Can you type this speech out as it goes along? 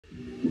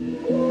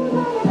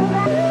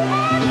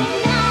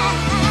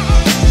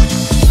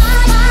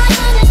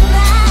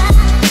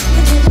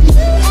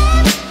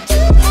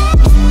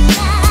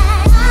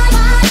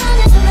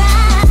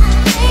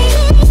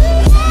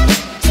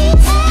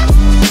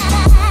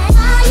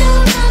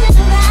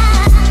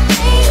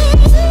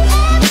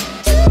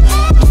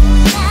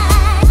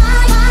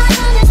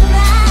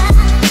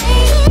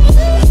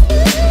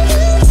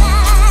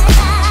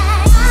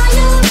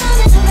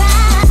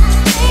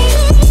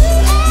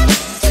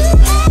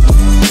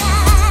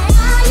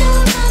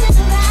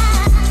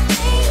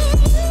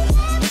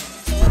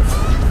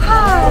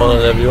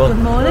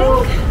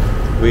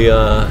We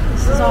are...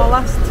 This is our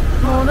last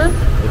morning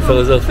in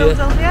Philadelphia.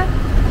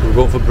 We're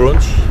going for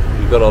brunch.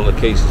 We've got all the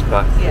cases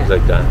packed, things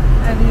like that.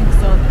 Everything's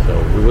done. So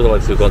we would have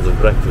liked to have gone to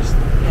breakfast.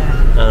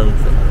 Yeah. And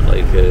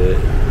like a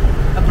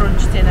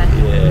brunch dinner.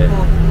 Yeah.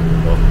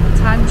 But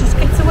time just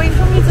gets away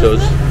from you,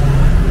 doesn't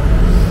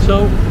it?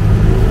 So,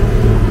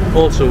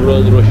 also we're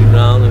all rushing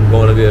around and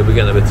going everywhere. We're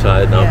getting a bit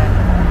tired now.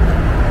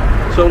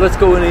 Yeah. So let's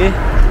go in here.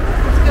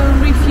 Let's go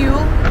and refuel.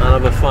 And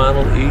have a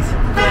final eat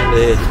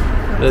in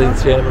the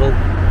terminal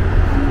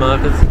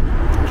market.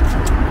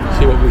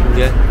 See what we can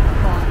get.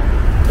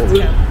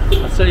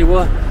 I'll tell you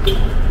what,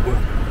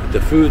 the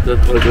food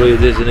that the way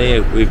it is in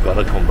here, we've got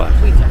to come back.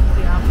 We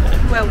definitely have.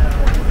 Yeah. Well,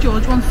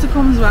 George wants to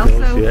come as well,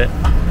 George, so... Yeah.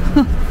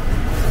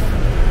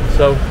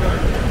 So,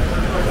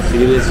 see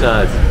you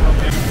inside.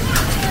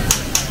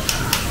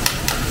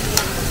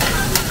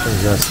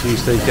 There's our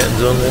cheesesteak getting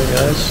done there,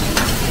 guys.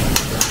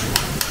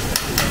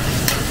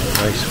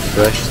 Nice,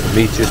 fresh. The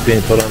meat just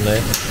being put on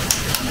there.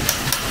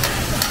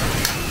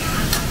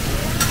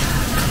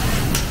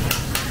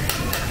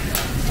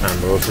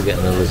 And we're also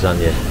getting the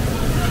lasagna.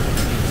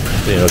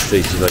 You know,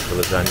 Tracy's like the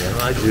lasagna.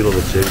 I do love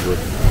it too, but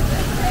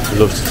he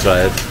loves to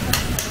try it.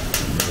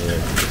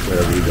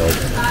 Wherever you go.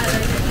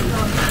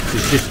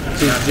 She's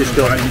just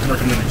gone.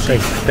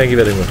 Thank you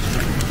very much.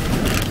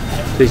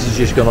 Tracy's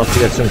just gone off to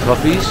get some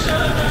coffees.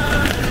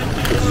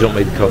 But they don't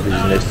make the coffees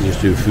in this, they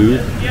just do food.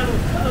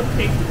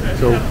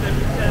 So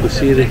we'll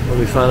see you when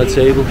we find a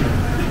table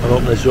and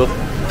open this up.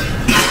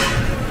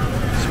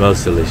 It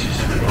smells delicious.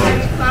 Oh,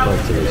 it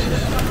smells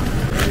delicious.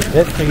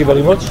 Yeah, thank you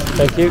very much.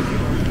 Thank you.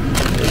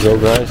 There you go,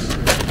 guys.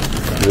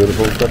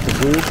 Beautiful, got the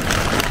food.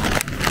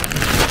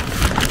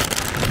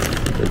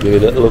 We'll give you a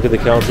little look at the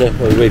counter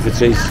while we wait for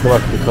Tracy to come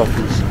out with the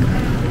coffees.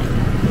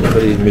 Look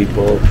at these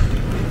meatballs.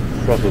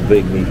 Proper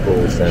big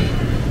meatballs then.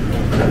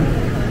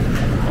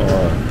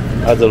 Oh,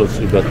 I'd love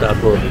to have got that,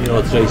 but you know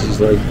what Tracy's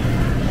like.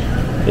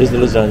 Here's the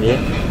lasagna.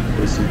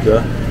 Here's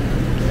the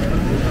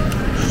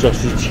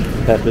sausage,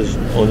 peppers,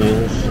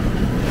 onions.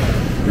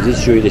 We did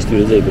show you this the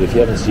other day, but if you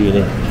haven't seen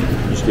it,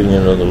 just giving you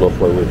another look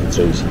while we're with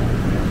Tracy.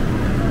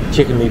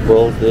 Chicken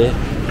meatballs there.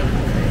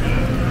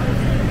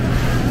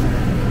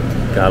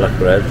 Garlic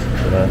bread,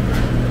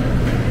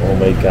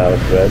 homemade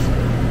garlic bread.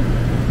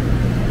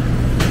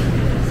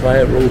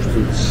 Fire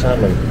roasted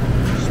salmon,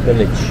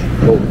 spinach,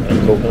 and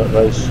coconut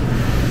rice.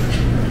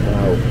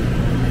 Wow.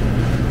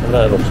 And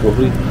that looks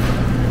lovely.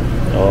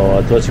 Oh,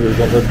 I thought you would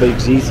have gone for a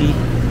baked ziti.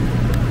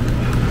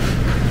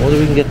 I wonder if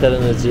we can get that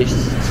in a dish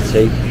to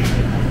take.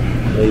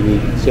 Maybe,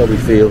 see how we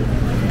feel.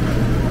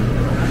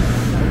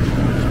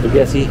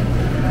 Spaghetti,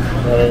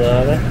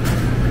 marinara,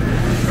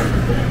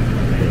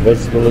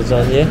 vegetable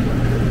lasagna,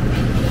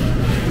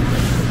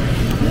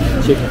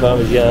 chicken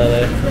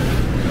parmigiana,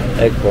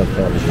 eggplant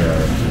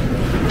parmigiana.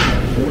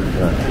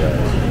 Right,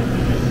 guys.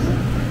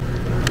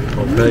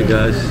 Okay,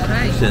 guys,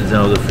 sitting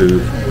down with the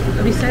food.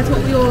 Have you said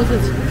what we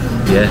ordered?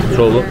 Yeah,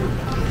 throw up.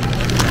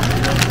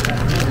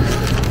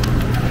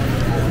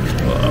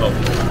 Wow.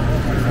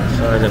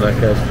 Sign in that,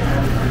 guys.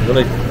 I'm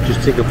going to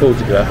just take a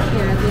photograph.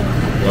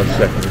 Yeah, 1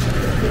 second.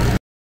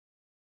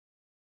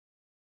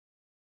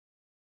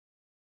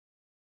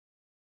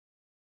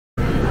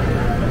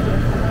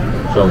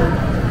 So,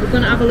 we're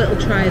going to have a little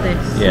try of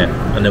this. Yeah,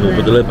 and then we'll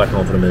put the lid back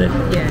on for a minute.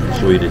 Yeah.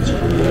 Show you the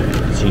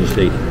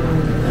cheesesteak.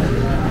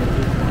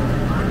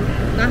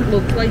 That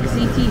looks like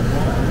ziti.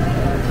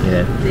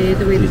 Yeah.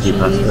 The way the cheese,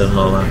 pasta and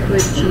all that. The way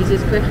the cheese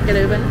is quick. Get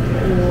over. Oh.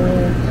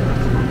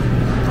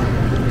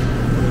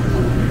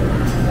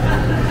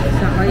 Is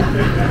that right?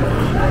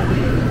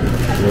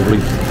 Lovely.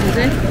 Is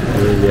it?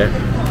 Yeah.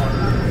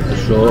 The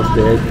sauce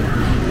there.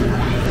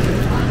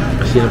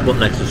 I seen her put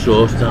an extra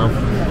sauce down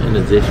in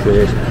the dish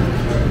first.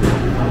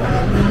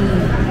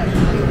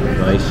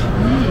 Nice.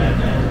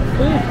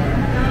 Cool.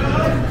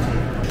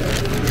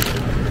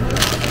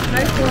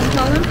 Nice one,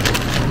 Colin.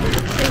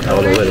 Have a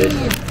look at it.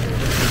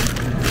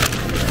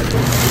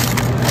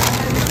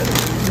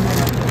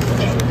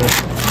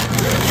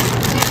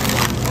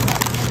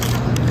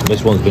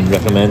 This one's been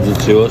recommended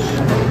to us.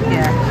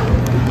 Yeah.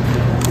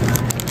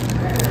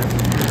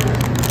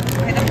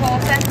 In a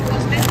porter,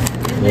 wasn't it?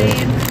 In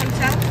the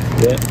hotel?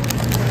 Yeah.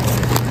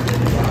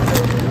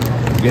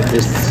 Get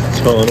this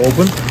torn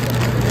open.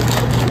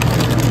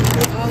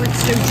 Oh, it's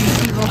so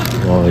juicy, look.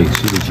 Oh, you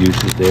see the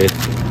juices there.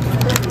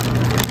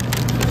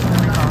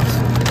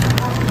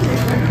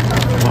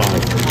 Oh my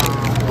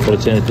gosh. Put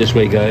it in it this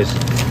way, guys.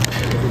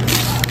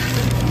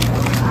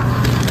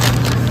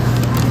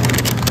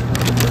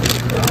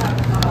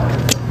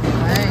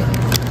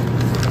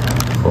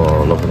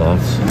 Oh, look at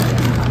that.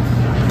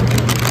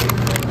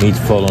 Meat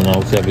falling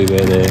out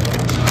everywhere there.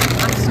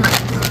 That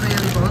smells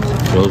really good.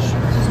 It does.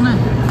 Doesn't it?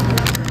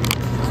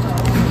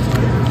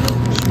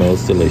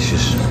 Smells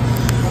delicious.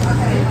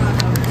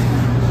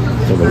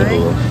 Have a little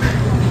look.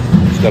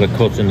 It's got a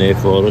cut in there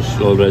for us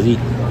already.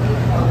 Look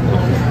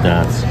at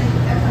that.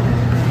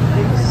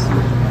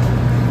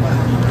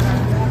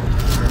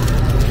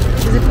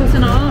 Is it cut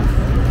in half?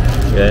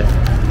 Yeah.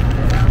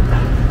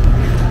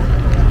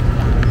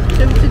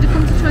 So did it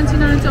come to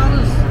 $29?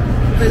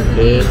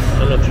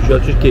 I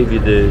just gave you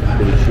the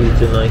sheet,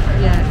 didn't I?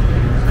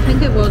 Yeah. I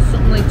think it was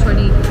something like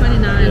 20,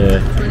 29, Yeah.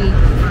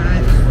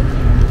 25,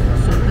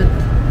 something.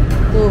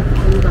 Oh,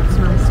 that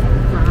smells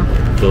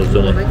wow. Does,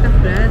 doesn't I it? like that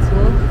bread,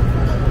 look.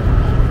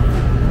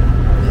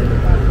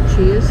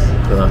 Cheers.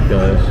 For that,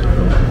 guys.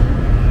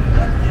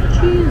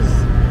 Cheers.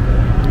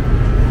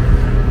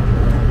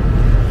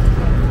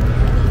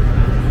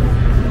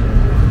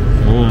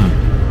 Oh,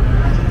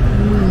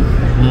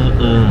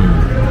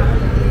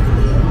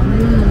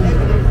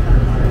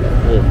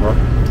 huh?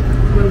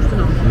 Roasting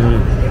on.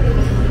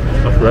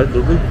 That's red,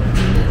 lovely.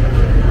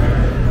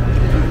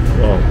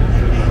 Wow.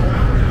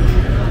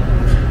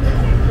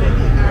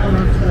 Oh,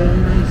 that's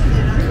really nice.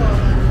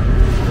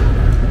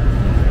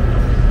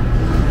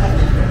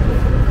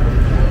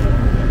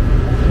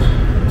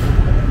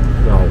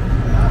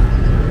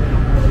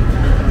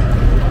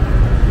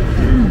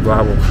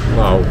 Wow.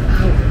 Wow.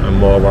 And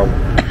more wow.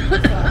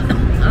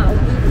 Ow.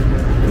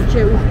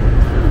 Chew.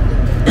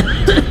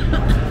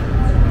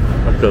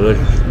 That's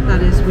delicious.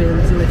 That is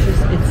really delicious.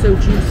 It's so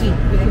juicy.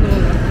 Look at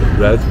all that.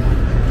 Red.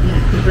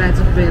 Yeah, the bread's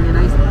up really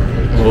nice.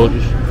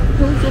 Gorgeous.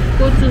 Pulls up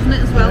good, doesn't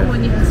it, as well,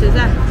 when you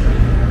consider.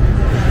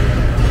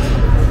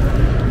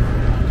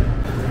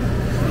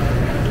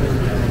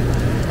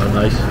 Oh,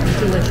 nice.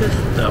 Delicious.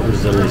 That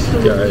was delicious,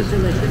 Absolutely guys.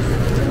 delicious.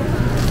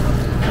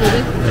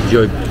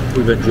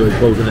 We've enjoyed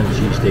both of them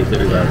cheesesteaks that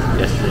we've had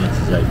yesterday and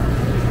today.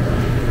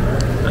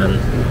 And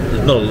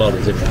there's not a lot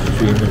of difference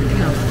between them.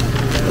 No.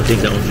 I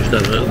think that one just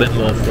has a little bit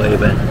more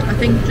flavour. I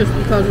think just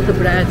because of the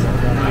bread,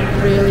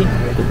 really.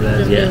 The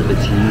bread, yeah, and the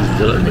cheese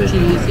is a little bit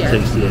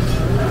tastier.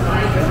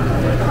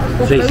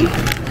 But Tasty.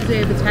 both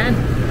deserve a 10,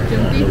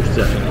 don't they? Most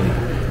definitely.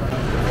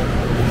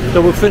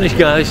 So we're finished,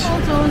 guys. Well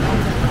done.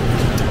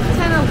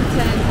 10 out of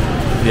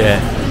 10. Yeah,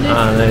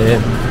 and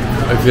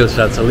I feel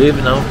sad to leave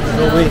now,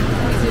 don't we?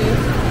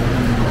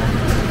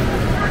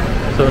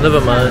 So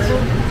never mind.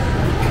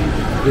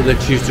 Good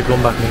excuse to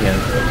come back again.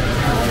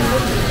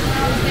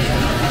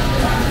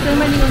 So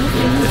many other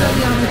things that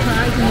we haven't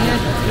tried in here.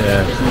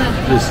 Yeah, Isn't there?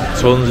 there's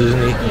tons,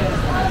 isn't he? Yeah.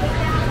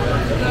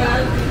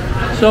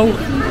 So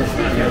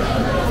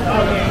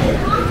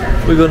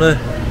we're gonna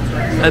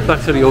head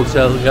back to the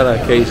hotel and get our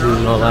cases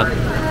and all that.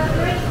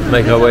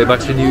 Make our way back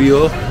to New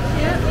York.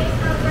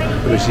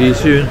 We'll see you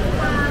soon.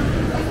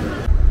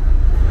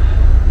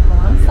 Well,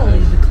 I'm fully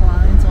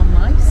reclined on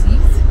my seat.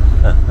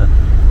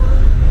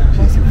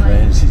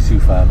 She's too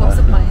far back.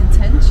 Wasn't my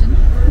intention.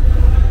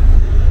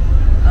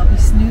 I'll be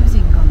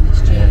snoozing on this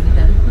journey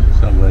then.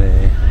 So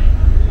we're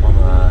on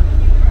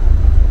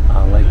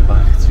our leg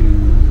back to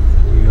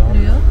New York.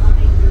 New York?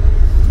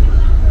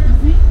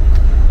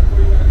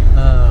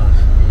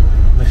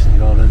 Oh, missing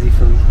you already,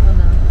 Philly. Oh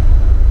no.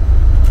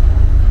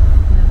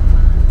 Never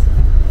mind.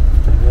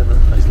 We had a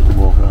nice little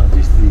walk around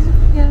yesterday, didn't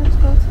we? Yeah, it was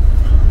good.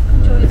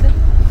 Enjoyed it.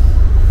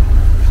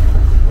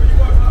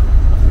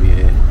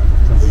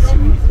 Plenty to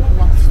eat.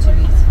 Lots to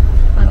eat.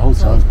 And the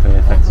hotel's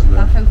perfect as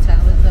well. That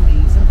hotel is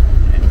amazing.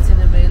 It's in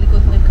a really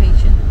good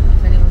location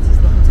if anyone's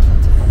looking to come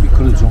to. We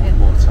could have drunk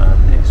more time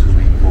there so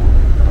we can go and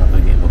have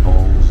a game of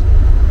balls.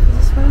 There's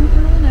a swimming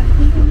pool and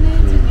everything in there.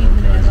 Didn't even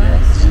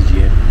realise. There's a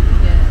gym.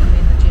 Yeah, I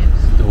mean the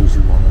gyms. Those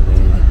who want to We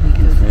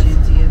go to the gym,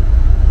 do you?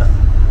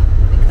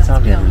 It's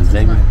time the end of the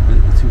day,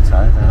 we're too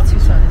tired now. We're too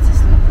tired to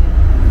sleep,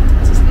 yeah.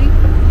 To sleep?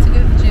 To go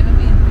to the gym, I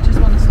mean, we just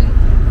want to sleep.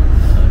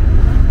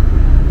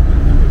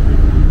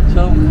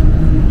 So,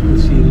 we'll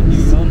see you in New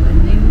York. See you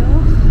in New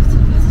York. After a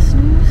bit of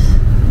snooze.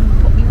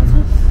 Put me on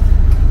top.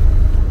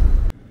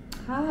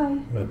 Hi.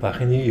 We're back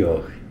in New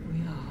York. We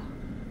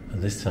are.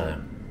 And this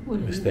time,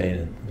 we're staying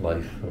in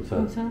Life Hotel.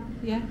 Hotel,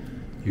 yeah.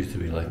 Used to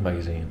be Life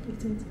magazine. It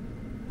did.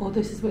 Oh,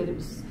 this is where it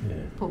was Yeah.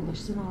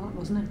 published and all that,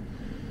 wasn't it?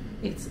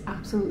 It's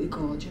absolutely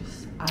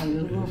gorgeous. I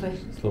love it.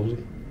 It's lovely.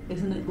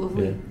 Isn't it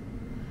lovely? Yeah.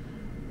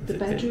 The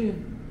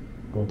bedroom.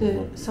 Go on,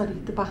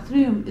 The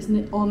bathroom, isn't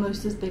it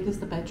almost as big as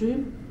the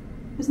bedroom?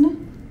 Isn't it?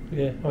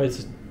 Yeah, oh,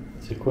 it's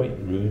a quaint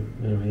room,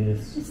 you know what I mean?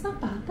 It's not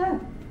bad though.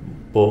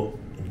 But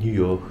in New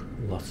York,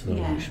 lots of them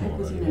Yeah, are small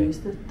everybody anyway. knows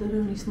that they're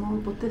only small,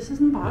 but this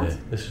isn't bad. Yeah,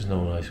 this is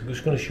no nice. I'm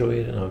just going to show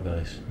you it now,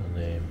 guys.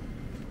 And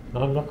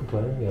no, I'm not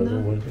complaining. Yeah, No.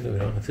 don't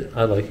worry,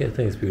 I like it. I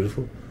think it's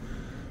beautiful.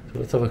 So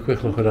let's have a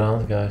quick look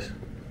around, guys.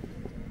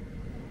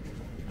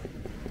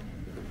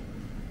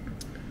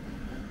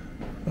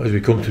 As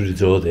we come through the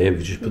door there,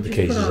 we just put the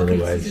cases in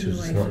the way, so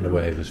it's not in the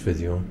way of us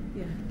videoing.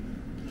 Yeah.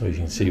 So you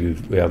can see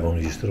we have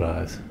only just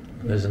arrived.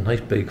 There's a nice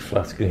big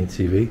flat screen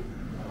TV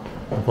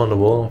up on the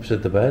wall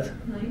opposite the bed.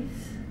 Nice.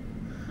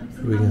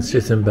 We can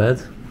sit in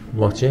bed,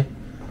 watch it.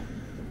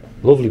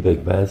 Lovely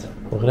big bed.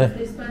 Look at it.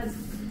 This bed's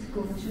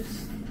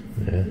gorgeous,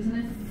 Yeah. isn't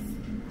it?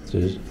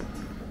 It is.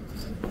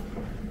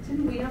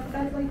 Didn't we have a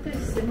bed like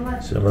this,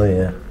 similar? Similar,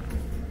 yeah.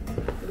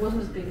 It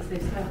wasn't as big as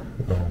this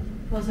though, No.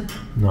 was it?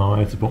 No, I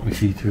had to put my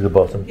feet through the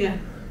bottom. Yeah.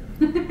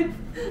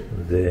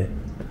 There.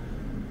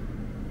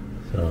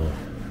 So,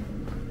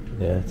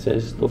 yeah, it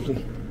is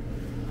lovely.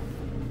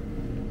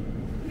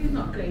 He's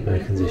not great.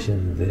 Air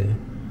conditioning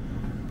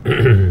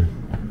there.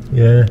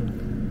 Yeah,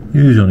 he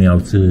was only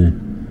out to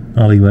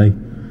alleyway.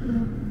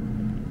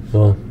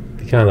 Well,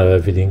 can't have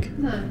everything.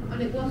 No,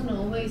 and it wasn't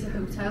always a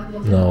hotel,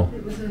 was it? No,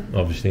 It was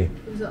obviously.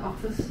 It was an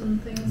office and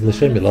things.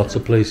 There's going to be lots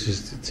of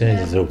places to change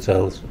as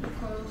hotels. Of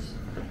course.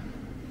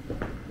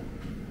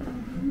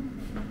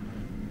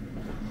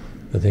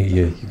 I think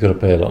you've got to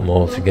pay a lot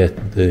more to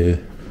get the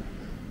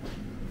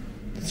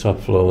top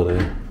floor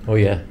there. Oh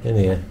yeah, in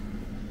here.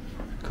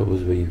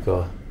 Covers where you've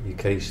got your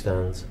case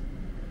stands.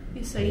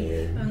 Your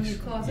safe and your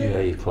closet. Yeah,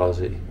 your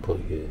closet. You can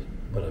put your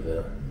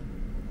whatever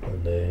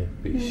on there,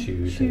 put your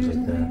shoes, things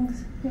like that.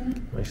 Things, yeah.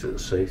 Nice little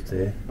safe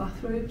there.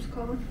 Bathrobes,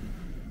 Colin.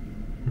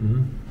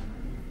 Mm-hmm.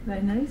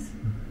 Very nice.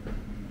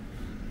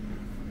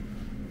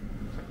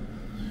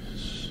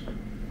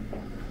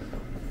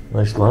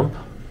 Nice lamp.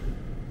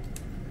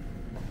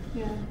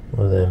 Yeah.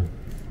 One of them.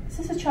 Is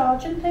this a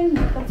charging thing?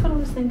 That's what I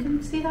was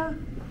thinking. See that?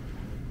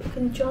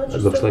 Can you charge It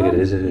looks like it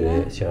is yeah.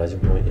 a charging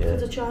point, yeah.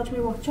 Does it charge me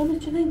watch on it,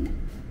 do you think?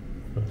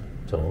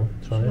 Don't know,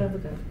 try Should it. have a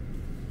go.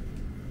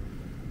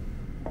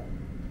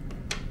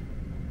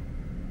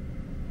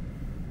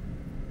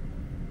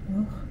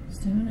 Oh, it's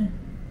doing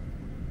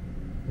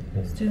it.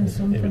 It's doing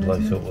something, It would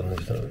light isn't up, wouldn't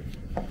it? So-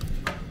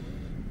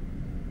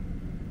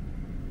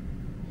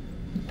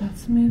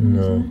 That's moving,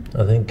 No, isn't it?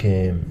 I think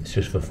it's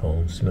just for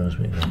phones, to be honest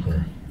with you.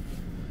 Like,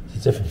 it's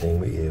a different thing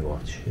with your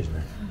watch, isn't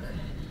it?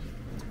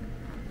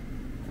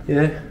 Okay.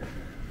 Yeah,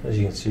 as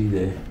you can see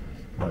there,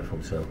 my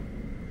hotel.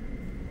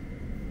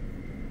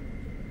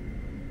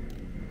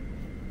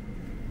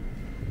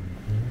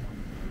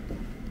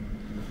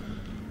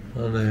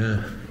 And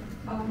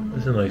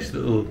there's a nice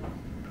little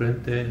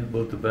print there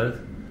about the bed.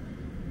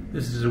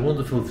 This is a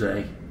wonderful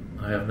day.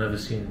 I have never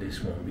seen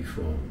this one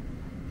before.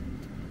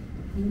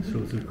 So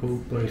it's a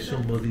quote by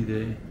somebody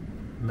there,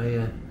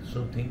 Mayor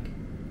something.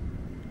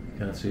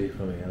 Can't see it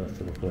from here, I'll have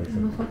to look later.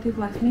 Look what they've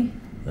left me.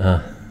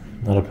 Ah,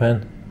 not a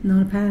pen?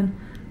 Not a pen.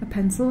 A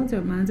pencil, I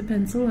don't mind a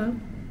pencil though.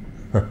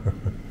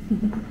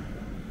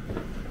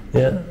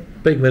 Yeah,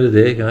 big mirror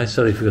there, guys.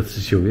 Sorry, I forgot to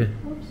show you.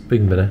 Oops.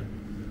 Big mirror.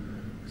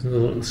 There's another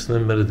little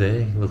slim mirror there.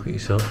 You can look at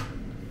yourself.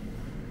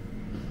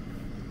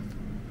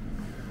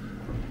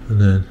 And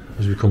then,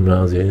 as we come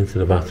round here into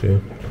the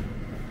bathroom,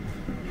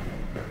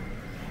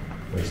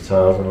 nice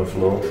tiles on the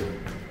floor.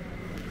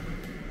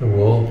 The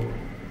wall.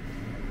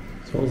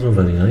 It's also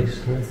very nice,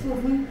 isn't it? It's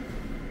lovely.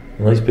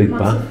 A nice big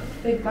Massive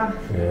bath. Big bath.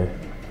 Yeah,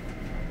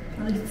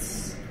 And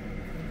it's,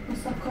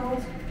 what's that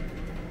called?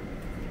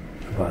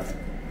 a bath.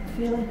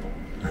 Feel it.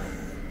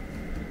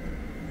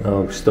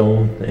 Oh,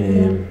 stone.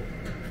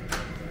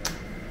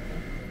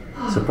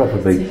 It's a proper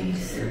big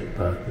Jeez.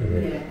 bath. Yeah.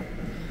 Yeah.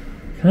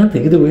 Can't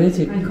think of the words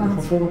you I can can't.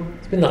 come for.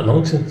 It's been that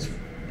long since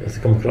I have to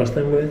come across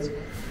them words.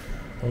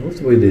 I love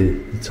the way the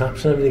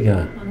taps and everything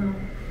are. I know.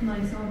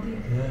 Nice, aren't they?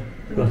 Yeah,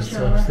 The grass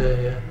shower. taps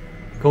there, yeah.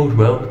 Goes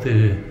well with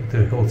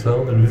the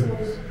hotel, the room.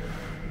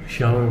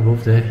 Shower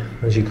above there.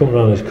 As you come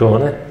around this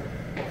corner,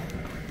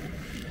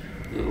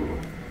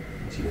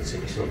 as you can see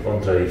yourself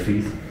on dry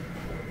feet.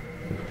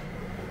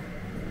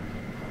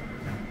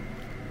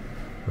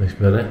 Nice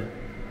mirror.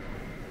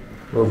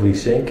 Lovely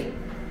sink.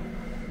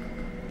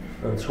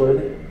 And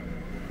toilet.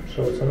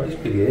 So it's a nice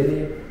big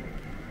area,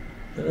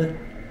 isn't it?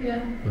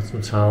 Yeah. Got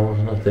some towels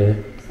and up there,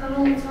 Is that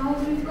all the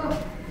towels we've got?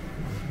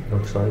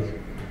 looks like.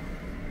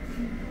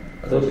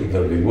 I don't think you're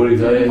going to be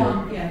worried, are you?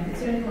 Yeah,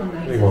 it's only one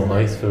night. Only one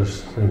night for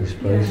us in this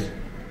place.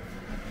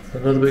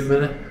 Another big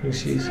mirror, you can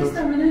see It's nice yourself.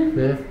 though, isn't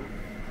it? Yeah.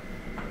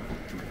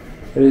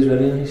 It is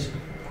very nice.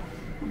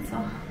 What's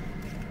that?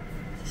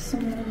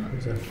 Some,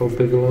 Is that for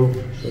Bigelow?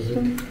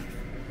 Something?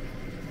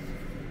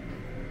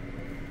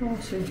 oh,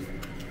 see.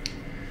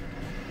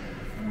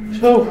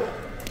 So,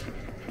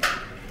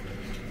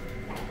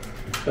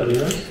 very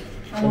nice.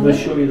 I'm going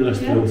to show you the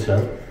rest of the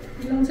hotel.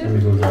 You want Then we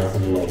to? go down to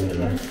the lobby and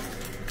then.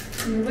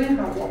 We're aware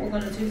about what we're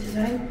going to do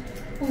today.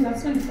 Oh,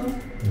 that's nice though.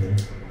 Yeah.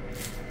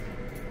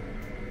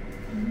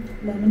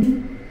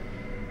 Lemony.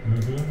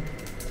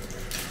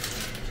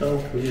 So,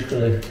 we're just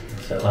going to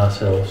settle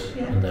ourselves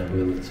Yeah. and then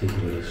we'll take you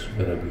with us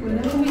wherever we go.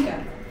 Whenever we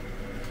go.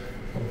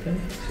 Okay,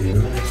 see you in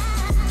a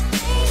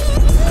minute.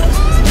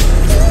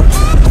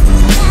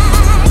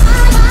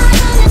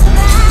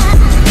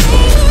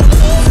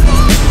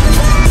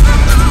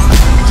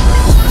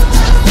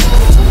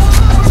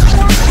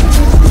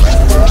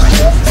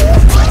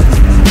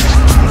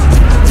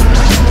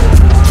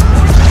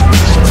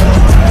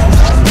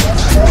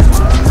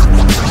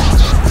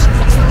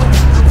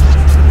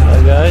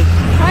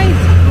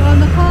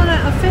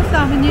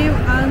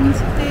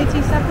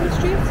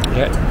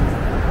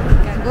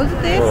 Was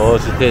it this? Oh,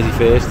 it's the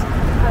 31st.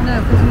 I know,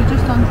 because we were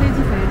just on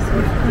 31st. So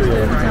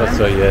That's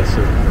right, yeah. So,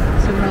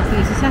 so we're on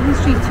 32nd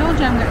Street. Told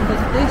you I'm getting good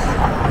at this.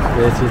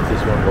 30th,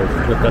 this one goes.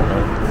 Look at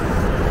that.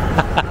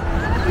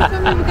 You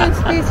told me we were going to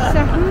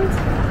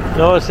 32nd.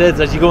 No, I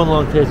said as you're going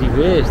along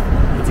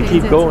 31st, if you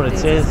keep going, it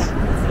says.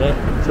 Yeah.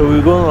 So we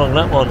were going along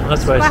that one.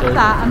 That's why I Scrap said.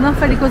 that. I'm not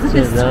very good at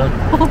this.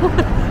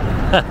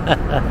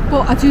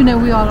 But I do know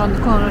we are on the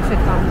corner of 5th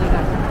Avenue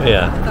now.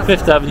 Yeah,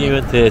 5th Avenue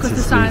and 30th Because the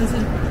Street. signs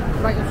are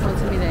right in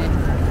front of me there.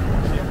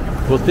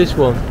 But this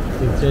one,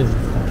 we've changed it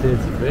to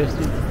 31st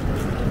Street.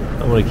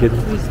 I'm only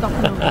kidding. We stop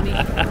and look at me.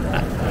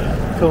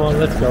 Come on,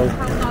 let's go.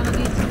 How long have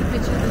you taken a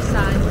picture of this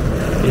sign?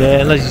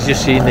 Yeah, and as you've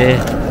just seen there,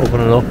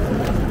 opening up,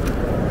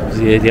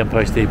 the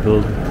Empire State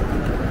Building.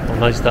 How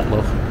nice that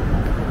look.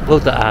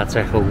 Love the Art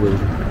Deco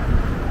building.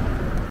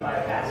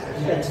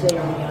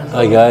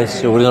 Hi guys,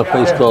 so we're in a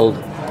place called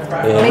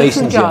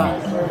Mason Jar.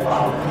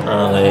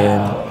 And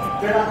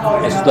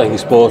it's like a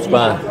sports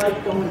bar.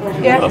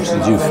 Yeah. Obviously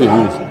do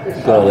food.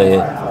 Got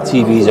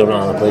TVs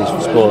around the place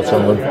with sports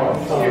on them.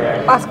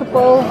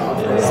 Basketball,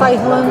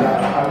 cycling.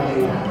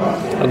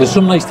 And there's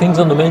some nice things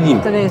on the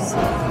menu. There is.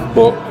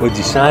 But we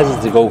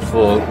decided to go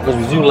for, because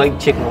we do like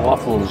chicken and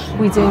waffles.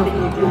 We do.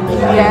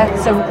 Yeah,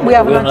 so we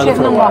haven't had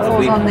chicken and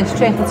waffles on this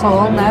trip at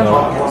all,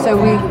 no. So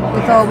we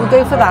thought we'll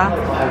go for that.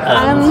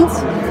 And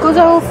good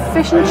old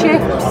fish and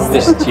chips.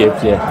 Fish and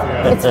chips,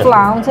 yeah. It's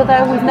flounder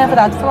though, we've never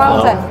had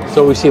flounder. No.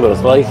 So we see what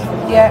it's like.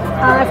 Yeah,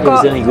 and I've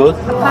got any good?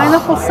 a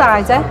pineapple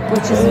cider,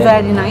 which is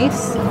very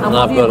nice. And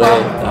I've got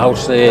a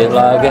house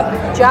lager.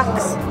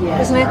 Jack's,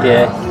 isn't it?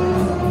 Yeah.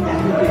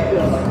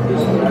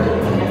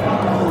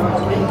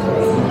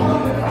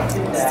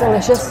 It's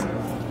delicious.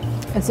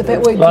 It's a bit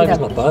winky Lager's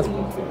though. not bad.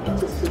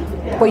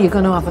 But you're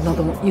going to have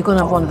another one. You're going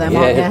to have one of them,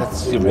 aren't you? Yeah,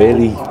 it's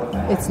really...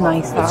 It's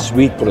nice, that. It's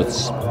sweet, but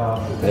it's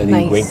very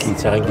nice. winky,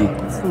 tangy.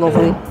 It's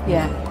lovely,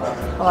 yeah.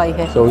 I like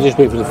it. So we'll just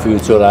wait for the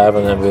food to arrive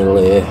and then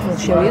we'll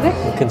show you it.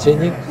 We'll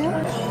continue.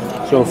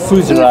 Yeah. So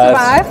food's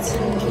arrived.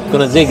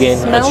 Gonna dig in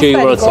and show you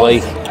what it's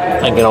like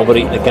and get on with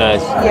eating it,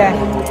 guys. Yeah.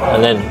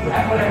 And then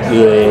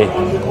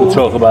we'll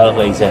talk about it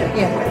later.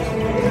 Yeah.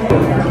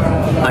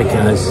 Hi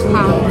guys,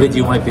 the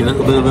video might be a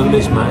little bit of a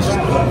mismatch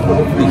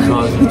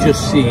because we've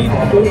just seen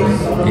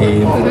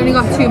we've only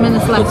got 2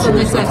 minutes left on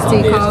this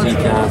SD card. SD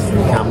card from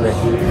the camera.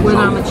 We're so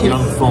amateurs. you're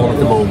on the phone at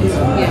the moment.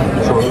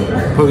 Yeah. So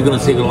we're probably going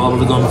to take a lot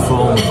of it on the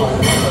phone.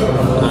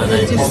 And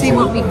then just see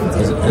what we can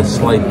do. A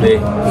slight bit, you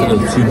know,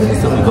 2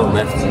 minutes that we've got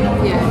left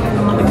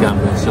on the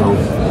camera. So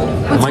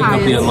there might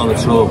not be a lot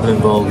of talking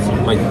involved.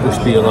 It might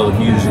just be a lot of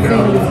music,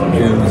 food,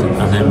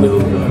 and then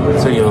we'll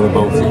tell you all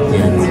about it at the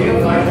end.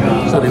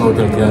 Sorry about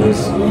that,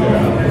 guys.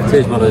 It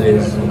is what it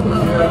is.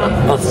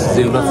 Lots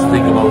to do, lots to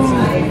think about.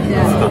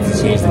 Forgot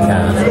to change the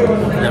card.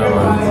 Never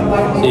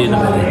mind. See you in a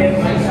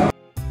minute.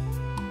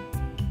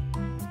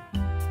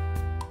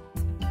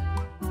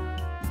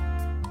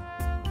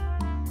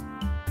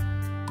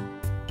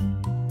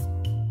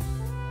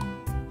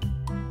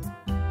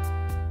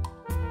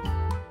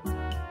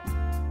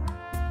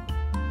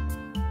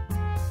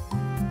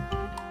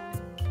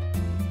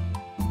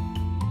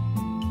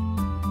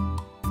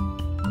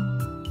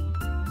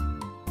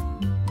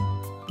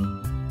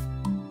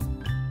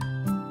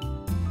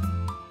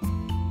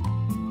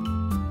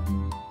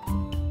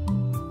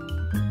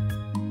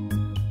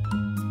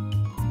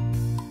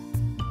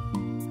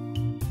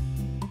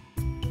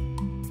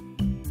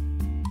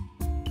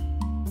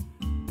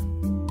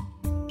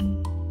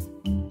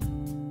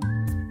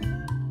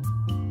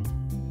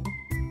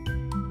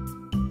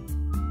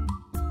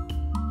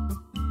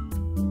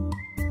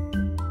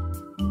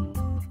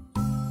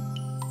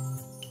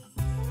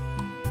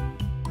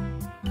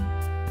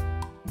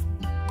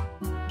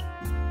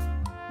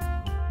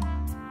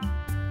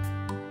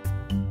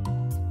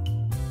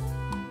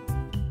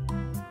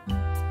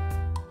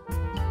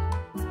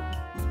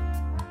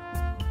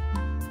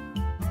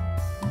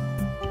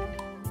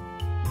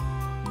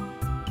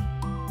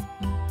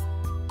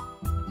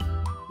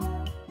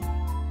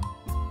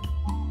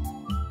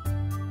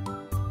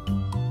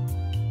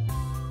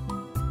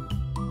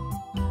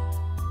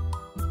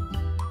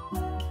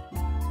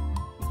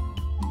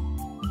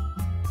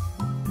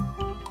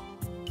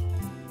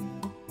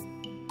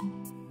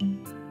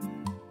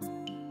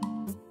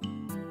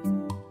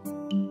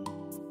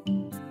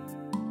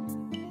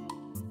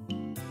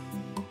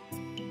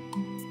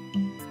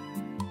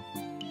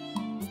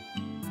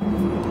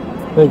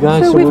 Hey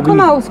guys, so we've come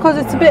out because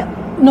it's a bit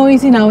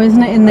noisy now,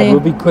 isn't it, in there? We'll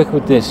be quick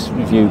with this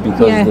review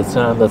because of the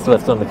time that's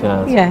left on the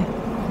card. Yeah.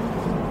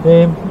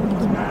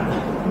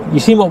 You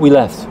seen what we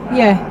left?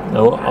 Yeah.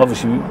 Now,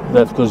 obviously we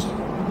left because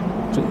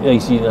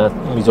AC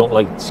and we don't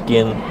like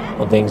skin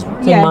on things.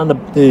 Yeah.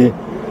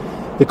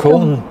 The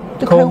coating.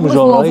 The coating was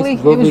lovely.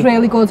 It was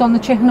really good on the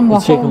chicken and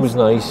waffles. The chicken was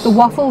nice. The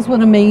waffles were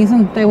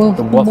amazing. They were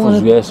the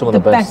waffles, yeah, some of the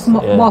best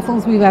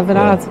waffles we've ever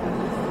had.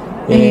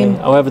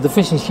 However, the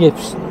fish and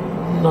chips,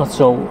 not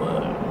so.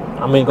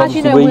 I mean,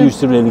 obviously we're used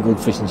to really good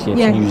fish and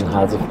chips and using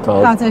haddock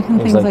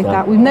and things like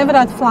that. We've never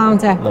had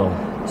flounder.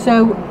 No.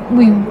 So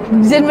we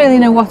didn't really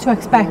know what to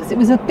expect. It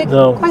was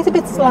quite a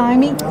bit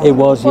slimy. It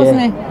was,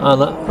 wasn't it?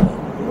 And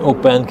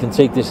Oak Ben can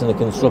take this in a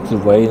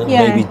constructive way and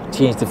maybe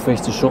change the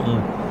fish to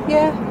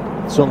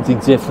something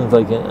different,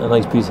 like a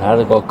nice piece of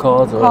haddock or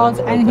cod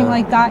or anything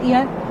like that.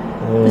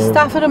 The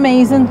staff are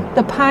amazing.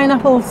 The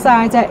pineapple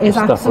cider is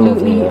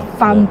absolutely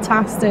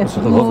fantastic.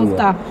 Love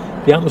that.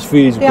 The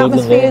atmosphere is good. The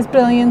atmosphere is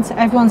brilliant.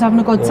 Everyone's having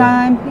a good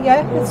time.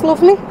 It's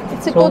lovely.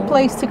 It's a good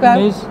place to go.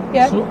 It is.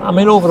 So, I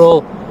mean,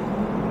 overall,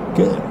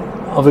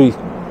 obviously,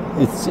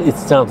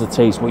 it's down to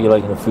taste what you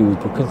like in the food,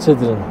 but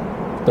considering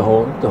the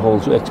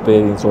whole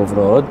experience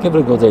overall, I'd give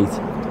it a good 8.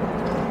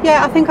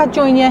 Yeah, I think I'd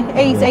join you.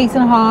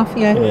 8.5,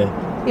 yeah.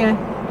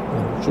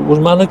 Yeah. So was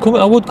Manor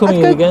coming? I would come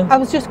here again. I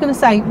was just going to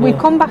say, we'd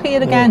come back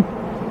here again.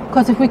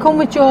 Because if we come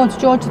with George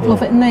would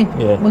love it, wouldn't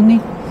he? Wouldn't he?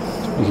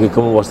 You could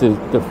come and watch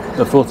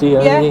the footy,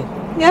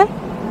 yeah.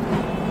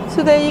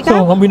 So there you go.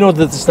 So, and we know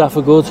that the staff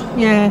are good.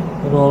 Yeah.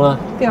 And all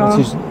that. They are.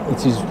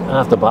 It's his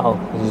half the battle.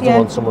 He doesn't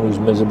want someone who's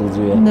miserable to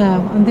you.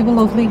 No, and they were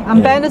lovely.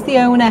 And Ben is the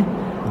owner,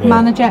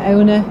 manager,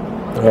 owner.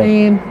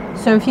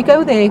 So if you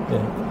go there,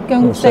 go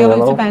and say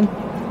hello to Ben.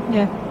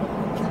 Yeah.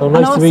 Oh,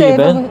 nice to meet you,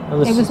 Ben.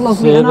 It was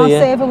lovely. And our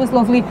server was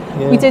lovely.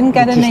 Yeah. We didn't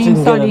get a name,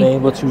 sorry. Get a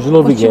name, but she was a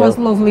lovely girl. She was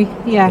lovely,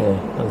 yeah.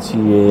 And she...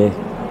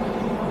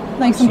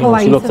 nice and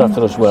polite. She looked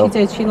after us well. She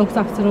did, she looked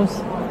after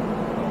us.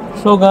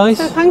 So guys,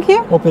 thank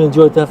you. Hope you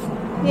enjoyed that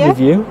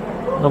review.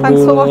 And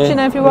thanks for watching,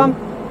 everyone.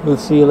 We'll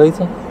see you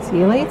later. See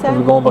you later.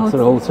 We're going back to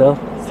the hotel.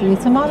 See you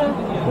tomorrow.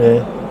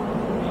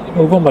 Yeah.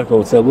 We're going back to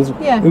the hotel.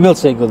 We will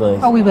say goodnight.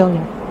 Oh, we will,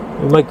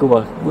 yeah. We might go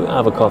back,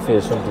 have a coffee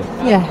or something.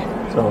 Yeah.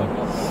 So,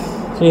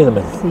 see you in a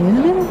minute. See you in a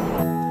minute.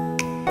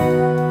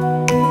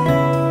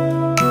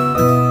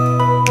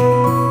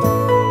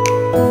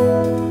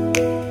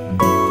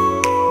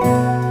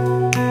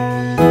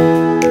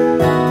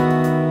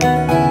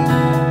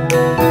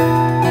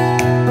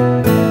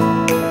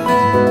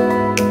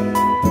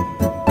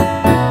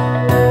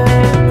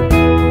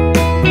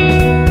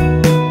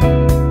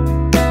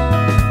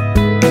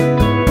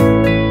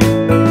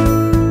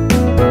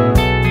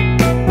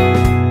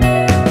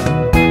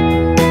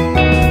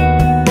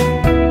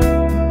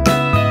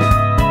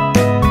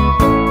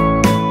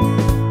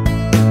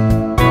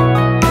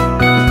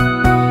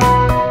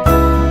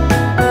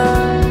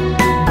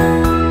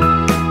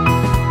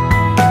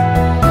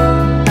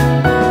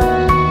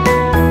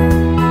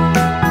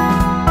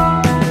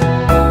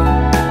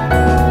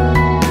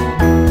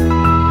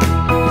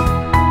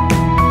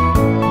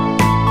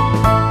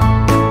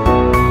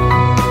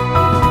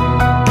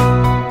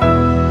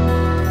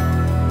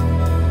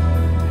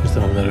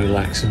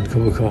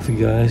 Cup of coffee,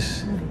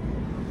 guys.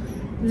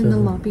 We're in the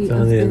lobby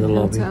of the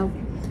hotel,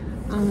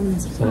 and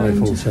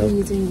I'm just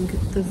reading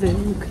the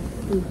Vogue.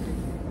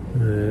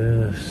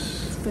 Yes.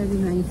 It's very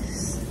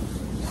nice.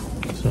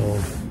 So,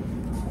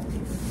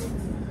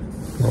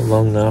 not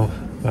long now.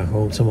 Back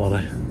home tomorrow.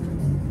 Yeah.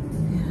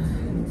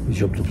 We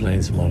jump the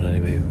plane tomorrow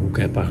anyway. We'll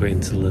get back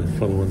until the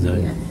following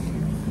day. Yeah.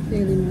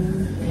 Really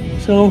morning.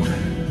 So.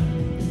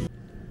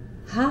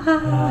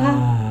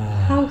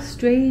 How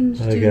strange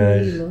do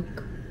we look?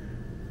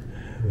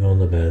 We're on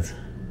the bed,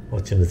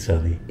 watching the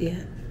telly.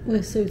 Yeah,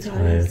 we're so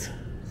tired.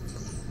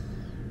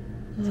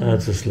 Time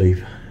to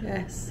sleep.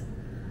 Yes.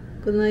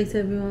 Good night,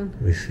 everyone.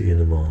 We see you in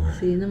the morning.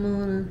 See you in the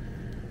morning.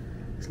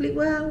 Sleep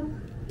well.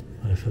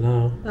 Bye for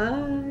now.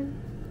 Bye.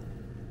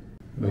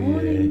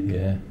 Morning.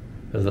 Yeah.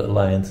 There's a little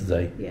lie-in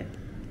today. Yeah.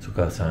 Took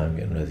our time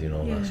getting ready and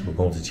all that, so we're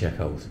going to check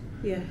out.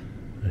 Yeah.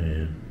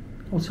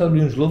 Hotel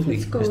room's lovely.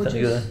 It's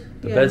gorgeous.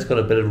 The bed's got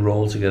a bit of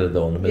roll together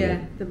though in the middle.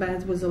 Yeah, the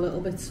bed was a little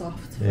bit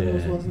soft for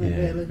us, wasn't it,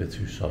 really? A bit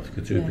too soft.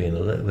 Could have been a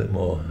little bit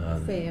more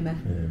firmer.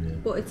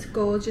 But it's a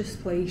gorgeous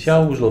place.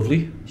 Shower was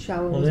lovely.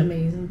 Shower was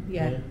amazing.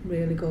 Yeah,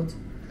 really good.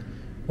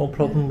 One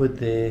problem with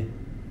the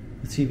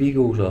TV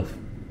goes off.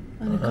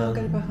 And I can't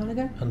get it back on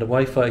again. And the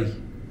Wi-Fi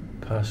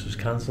pass was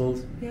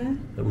cancelled. Yeah.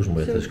 It wasn't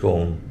worth us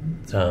going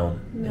down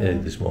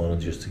this morning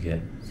just to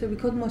get. So we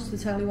couldn't watch the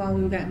telly while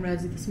we were getting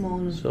ready this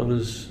morning. So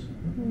there's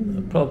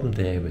a problem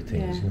there with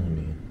things, you know what I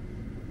mean?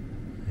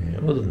 Yeah,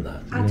 other than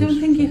that. I don't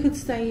think you could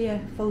stay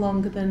here for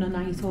longer than a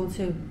night or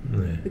two.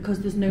 Yeah. Because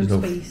there's no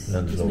space.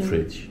 And there's no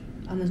fridge.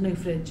 And there's no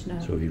fridge, no.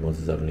 So if you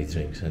wanted to have any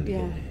drinks, then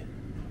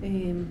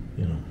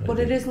you know. But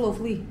it is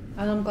lovely,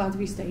 and I'm glad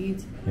we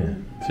stayed. Yeah,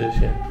 it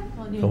is, yeah.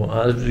 So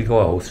as we go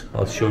out,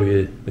 I'll show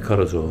you the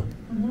corridor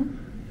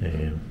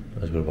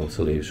as we're about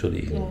to leave, so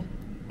that you can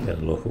get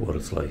a look at what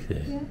it's like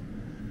there. Yeah.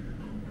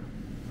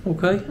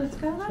 Okay. Let's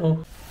go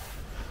then.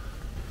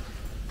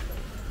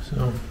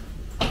 So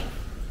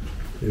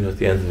we're at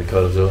the end of the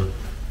corridor.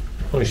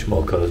 Only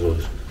small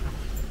corridors.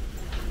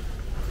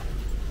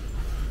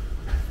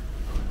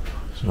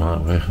 Some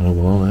artwork on the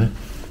wall there.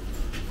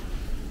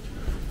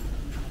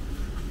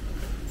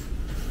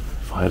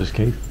 Fire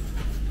escape.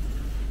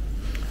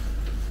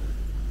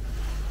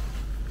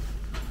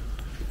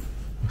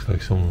 Looks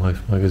like some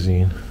Life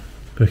magazine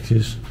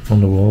pictures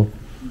on the wall.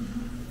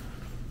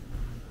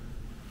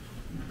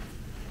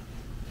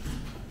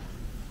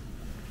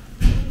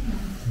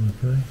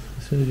 Okay,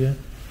 this is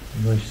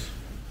nice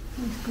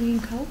green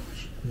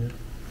couch. Yeah,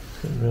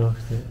 it's getting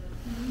relaxed there.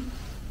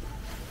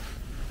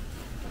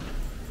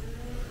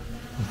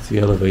 That's the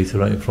elevator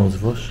right in front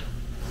of us.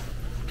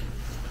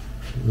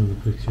 Another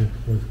picture,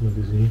 Life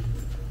magazine.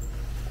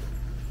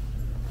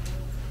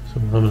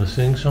 Someone having a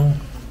sing song.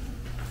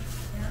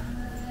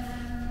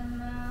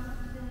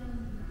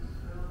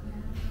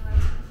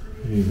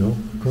 There you go,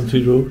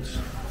 country roads.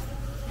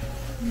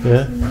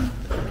 Yeah.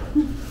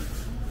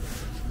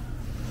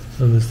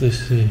 And there's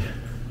this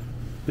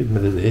big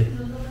mirror there.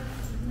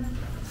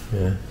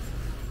 Yeah.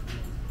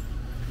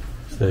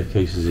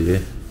 Staircases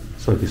here.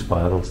 It's like a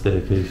spiral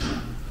staircase.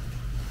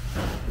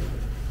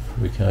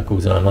 We can't go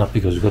down that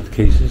because we've got the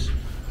cases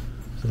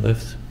to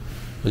lift,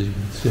 as you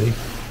can see.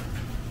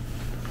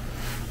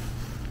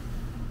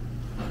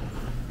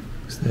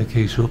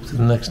 Staircase up to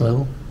the next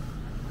level.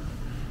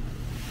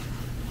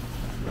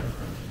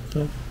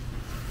 So,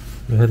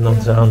 we're heading on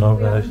down now,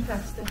 guys.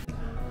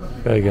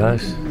 Okay,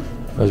 guys,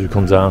 as we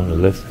come down the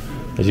lift,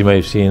 as you may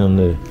have seen on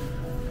the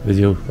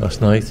video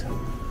last night,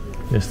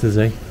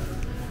 yesterday.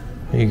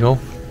 There you go,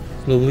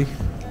 lovely.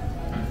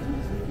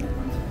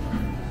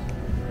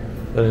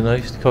 Very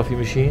nice, the coffee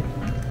machine.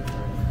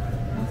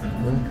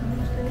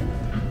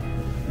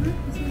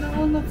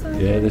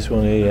 Yeah, this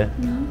one here, yeah.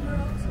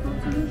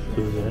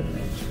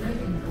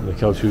 And the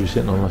couch we were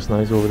sitting on last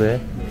night over there.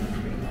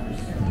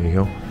 There you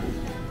go.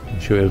 I'll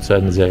show you outside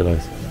in the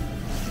daylight.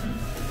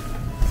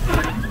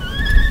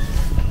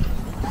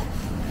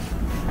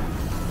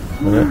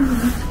 Yeah.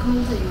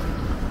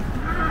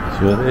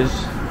 So it is.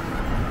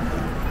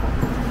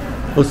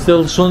 But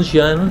still the sun's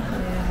shining.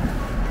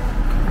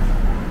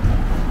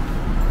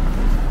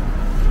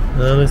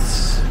 And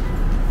it's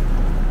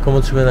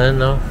coming to an end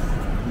now.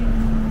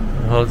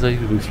 The holiday,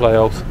 we fly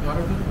out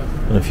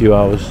in a few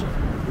hours.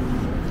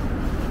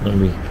 And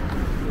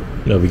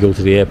we go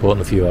to the airport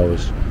in a few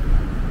hours.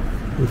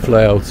 We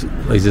fly out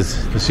later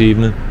this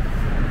evening.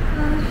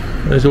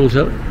 There's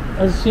also,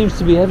 as it seems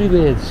to be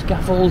everywhere,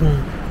 scaffolding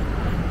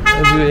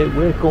everywhere,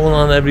 work going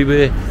on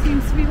everywhere.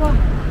 Seems to be what?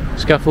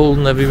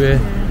 Scaffolding everywhere.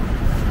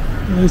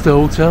 Yeah. There's the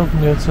hotel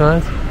on the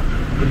outside.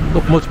 It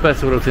looked much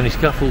better without any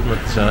scaffolding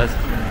at the side.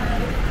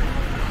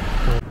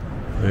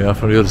 There we are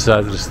from the other side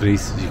of the street,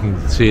 as you can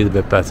see it a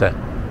bit better.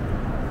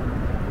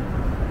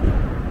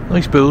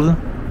 Nice building.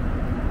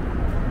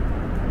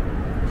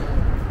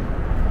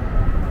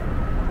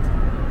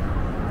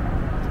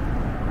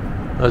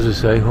 As I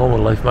say, Home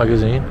and Life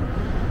magazine.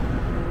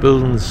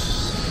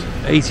 Building's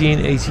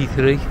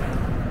 1883.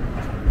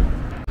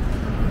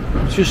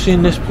 I've just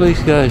seen this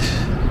place, guys.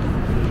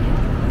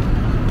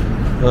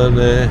 And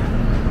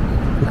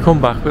we'll come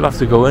back, we'll have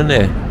to go in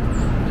there.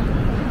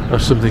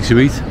 Have something to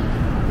eat.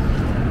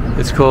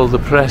 It's called the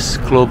Press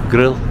Club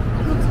Grill.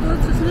 Looks good,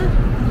 doesn't it?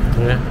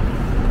 Yeah.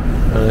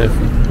 And if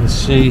you can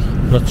see,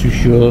 not too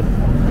sure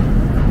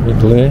the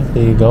glare,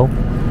 there you go.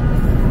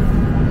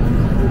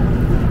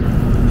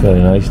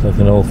 Very nice, like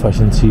an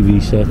old-fashioned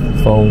TV set,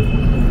 phone,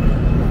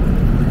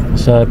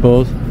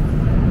 sideboard.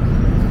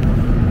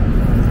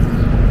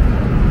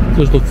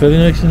 Does look very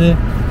nice in here.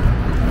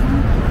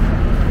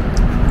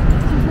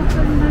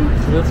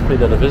 We'll have to pay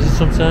that a visit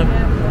sometime.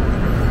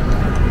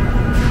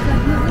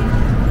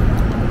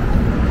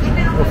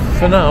 Well,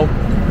 for now,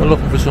 we're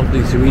looking for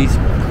something to eat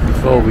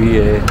before we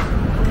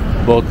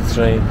board the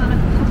train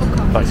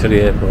back to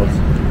the airport.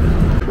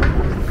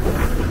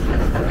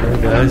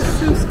 Okay, guys.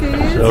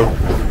 So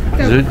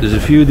there's a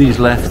few of these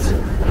left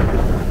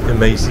in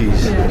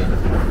Macy's.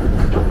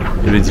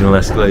 The original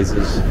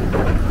escalators.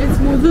 It's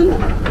modern.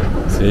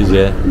 It is,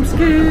 yeah. I'm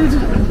scared.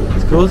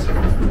 It's good.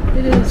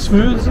 It is. It's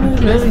smooth, isn't it?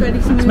 Really? It's very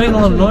smooth. It's making a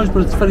lot of noise,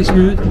 but it's very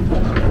smooth.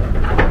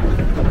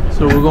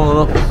 So we're going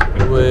up.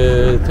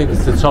 We're taking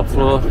to the top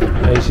floor,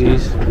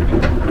 Macy's.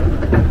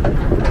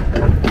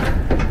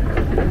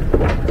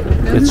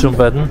 Get some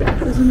bedding.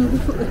 There's another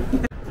foot.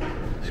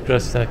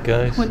 Scratch that,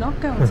 guys. We're not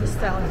going to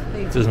Stella.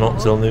 It does not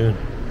until noon.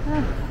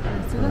 Yeah,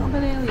 it's a little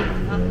bit earlier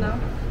than that now.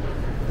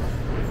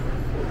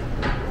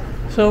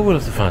 So we'll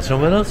have to find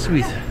somewhere else to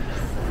eat.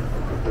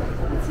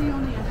 Let's see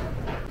on here.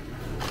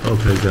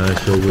 Okay, guys,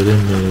 so we're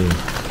in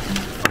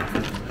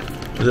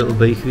a little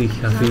bakery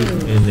cafe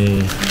in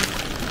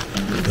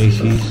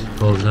Macy's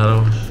called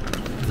Zaros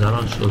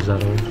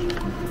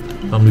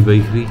Family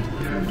Bakery,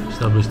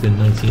 established in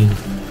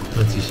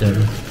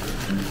 1927.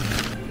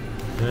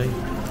 Okay,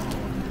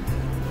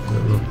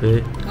 little up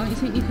there. Oh, you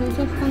take your coat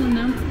off, Colin,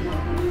 now?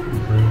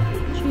 Okay.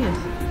 Cheers.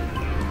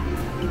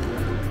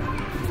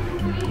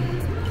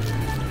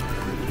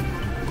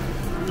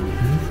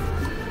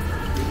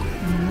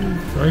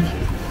 Right.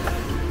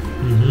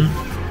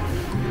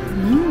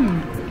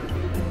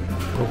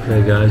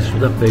 Okay, guys, so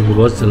that bagel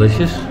was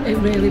delicious. It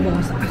really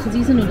was. I could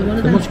eat another one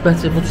of They're them. much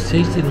better, much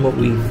tastier than what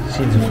we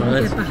seem to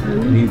find in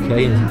the UK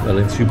and well,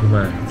 in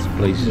supermarkets,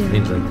 places,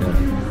 things like that.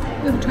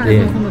 We've tried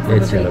one from a proper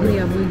bakery,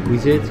 haven't we?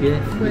 We did, yeah.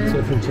 Where? We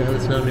took from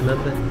Chinatown,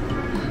 remember? Oh,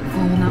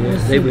 and that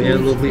was they so were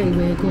good. lovely. They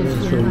were good. Yeah, Yeah,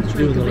 so that's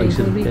doing right, the likes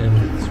of them,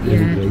 it's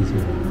really great.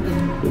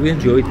 Yeah. But we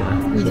enjoyed that.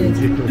 We so did. we're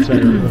just going to try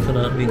nothing,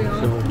 aren't we? We are.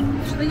 So,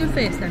 Shall I go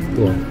first then?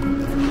 go on.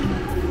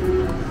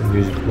 The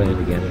music playing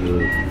again and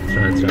we'll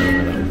try and drown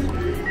that out.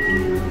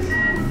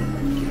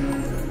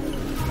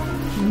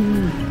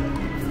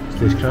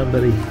 There's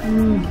cranberry.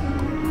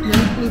 No,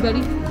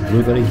 blueberry.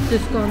 Blueberry.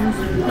 This scones,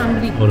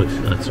 cranberry. Oh,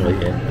 that's right,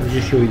 yeah. I'll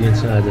just show you the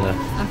inside of that.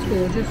 That's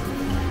gorgeous.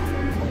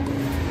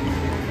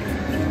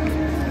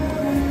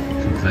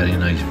 It's a very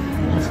nice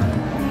muffin.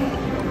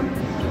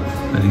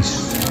 Very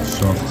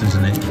soft,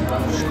 isn't it?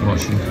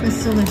 Squashy.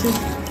 It's delicious.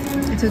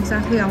 It's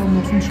exactly how a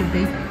muffin should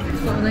be.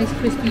 It's got a nice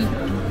crispy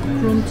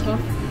crumb top.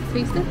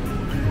 Taste it?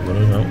 I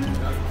don't know.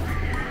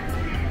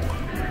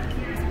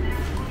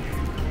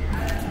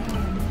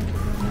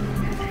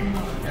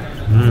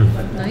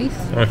 Nice.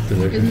 That's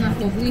delicious. Isn't that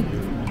lovely?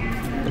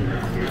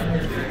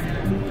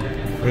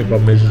 The only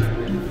problem is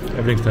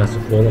everything starts to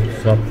fall off the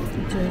top.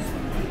 It does.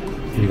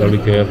 You've got to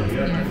be careful.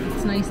 Yeah,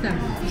 it's nice that.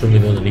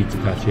 Something underneath to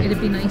catch it. It'd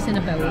be nice in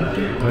a bowl.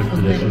 That's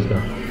delicious,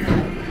 that.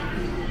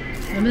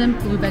 Remember them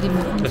blueberry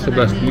muffins? That's the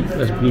best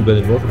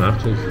blueberry muffin,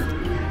 actually.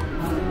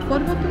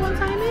 What about the ones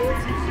I made?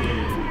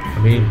 I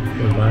mean,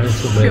 we're buying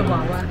somewhere.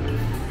 Chihuahua.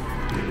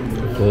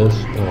 Of course.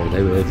 Oh,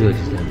 they were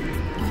delicious then.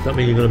 Does that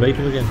mean you're going to make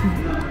them again?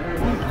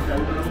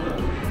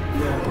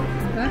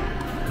 Huh?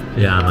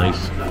 Yeah,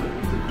 nice.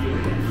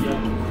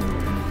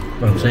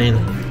 But I'm saying,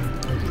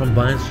 from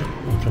buying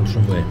from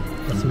somewhere,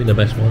 that's to be the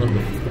best one of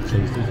them. That's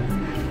tasty.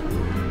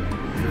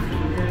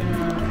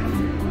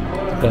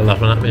 Got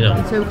laughing at me now.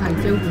 It's okay,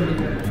 don't worry.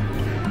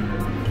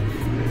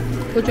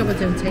 Good job I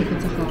don't take it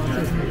to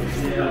heart, isn't it?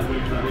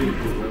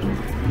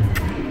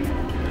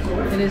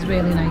 It is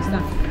really nice,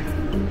 that.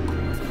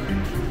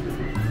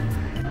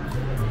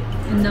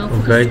 And now for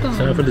okay, the scone.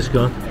 time for the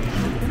scone.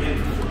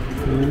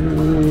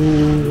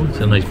 Ooh, it's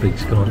a nice big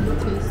scone.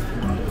 It is.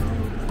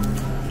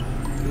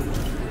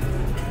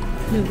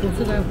 No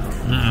butter though.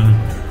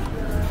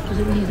 Does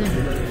it need it?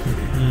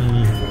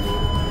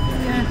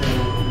 Yeah.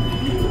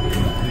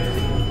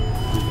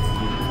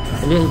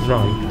 A little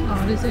dry.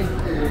 Oh, is it?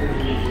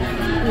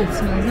 Oh, it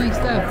smells nice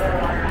though.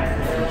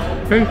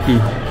 Tasty.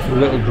 A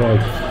little dry.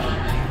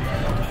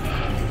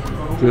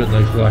 Do it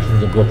nice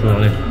lashings of butter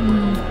on it.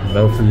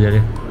 Melted in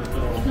it.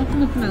 Nothing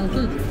that's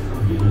melted.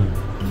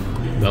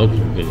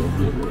 Melted good.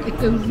 It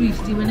goes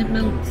yeasty when it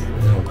melts. No,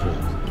 it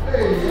doesn't.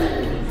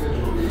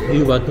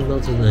 You like them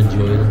melted and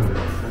enjoy them.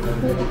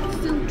 But it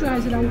still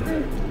dries it out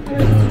though.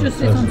 It just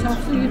sits on top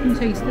so you can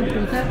taste the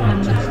butter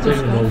and that's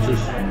just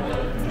notice.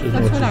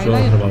 That's what I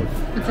like. About.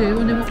 I do,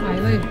 I know what I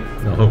like.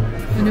 No.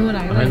 I know what I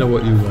like. I know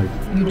what you like.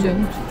 You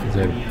don't. You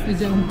do. You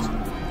don't.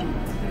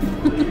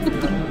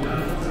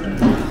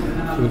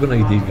 So we're going to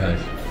eat these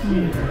guys.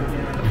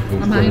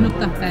 I'm eyeing up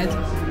that bed.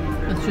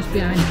 That's just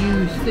behind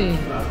you, stay.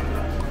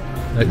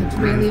 It's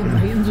really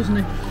inviting, doesn't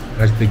it?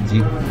 Nice big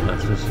deep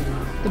mattress.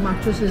 The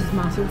mattress is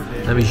massive.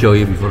 Let me show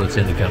you before I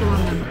turn the Go camera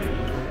on on. then.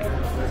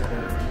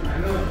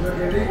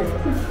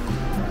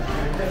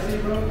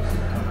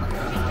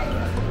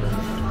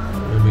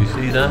 Let me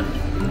see that.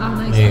 How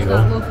nice There is you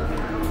that, go. look?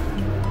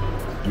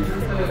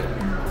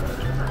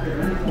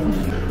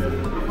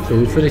 So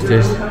we'll finish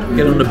this,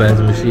 get on the bed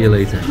and we'll see you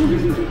later.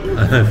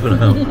 For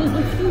now.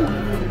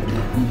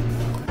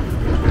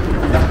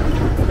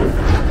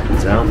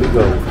 Down we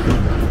go.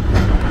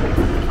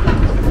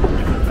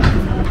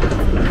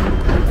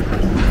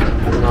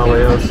 Now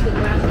else.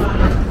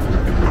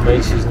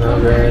 Macy's now,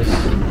 guys.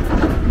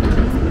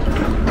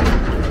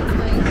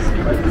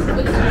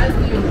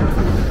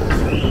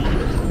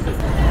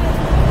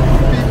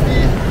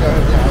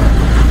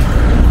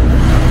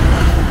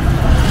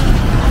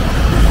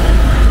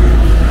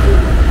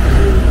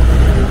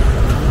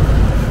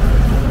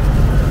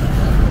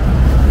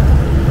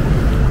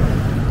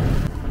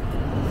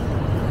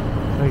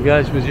 Hey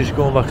guys, we're just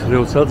going back to the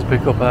hotel to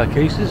pick up our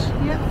cases.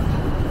 Yep.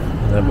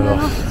 And then we're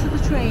off. To the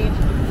train.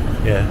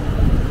 Yeah.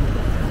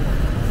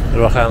 The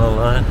Rock Island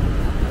line.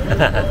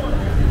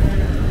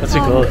 What's it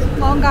called?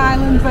 Long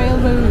Island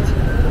Railroad.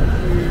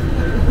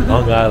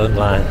 Long Island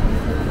line.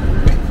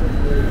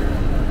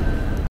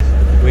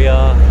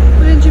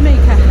 We're in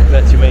Jamaica. We're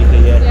at Jamaica,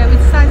 yeah. Yeah, we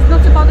decided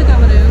not to bother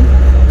going home.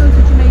 Go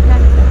to Jamaica.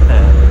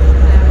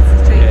 It's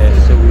the train Yeah,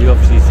 station. so we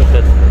obviously took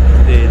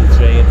the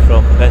train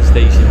from Penn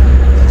Station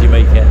to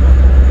Jamaica.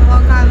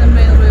 Long Island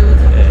Railroad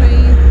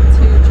train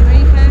to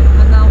Jamaica,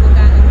 and now we're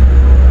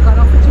got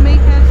off at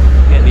Jamaica.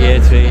 Getting the air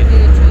train. The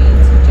air train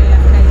to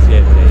JFK.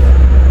 JFK,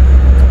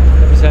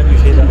 yeah. Every time you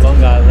see that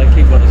Long Island, I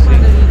keep wanting to I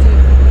sing. know you do.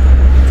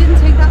 It didn't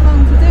take that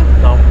long to do.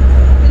 No.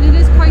 And it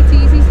is quite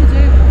easy to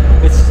do.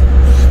 It's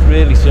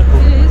really simple.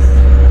 It is.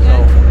 So,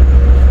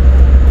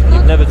 Yeah. if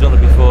you've never done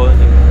it before and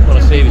you want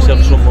to save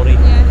yourself some money,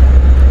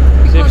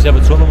 Yeah. save yourself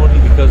a ton of money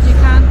because You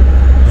can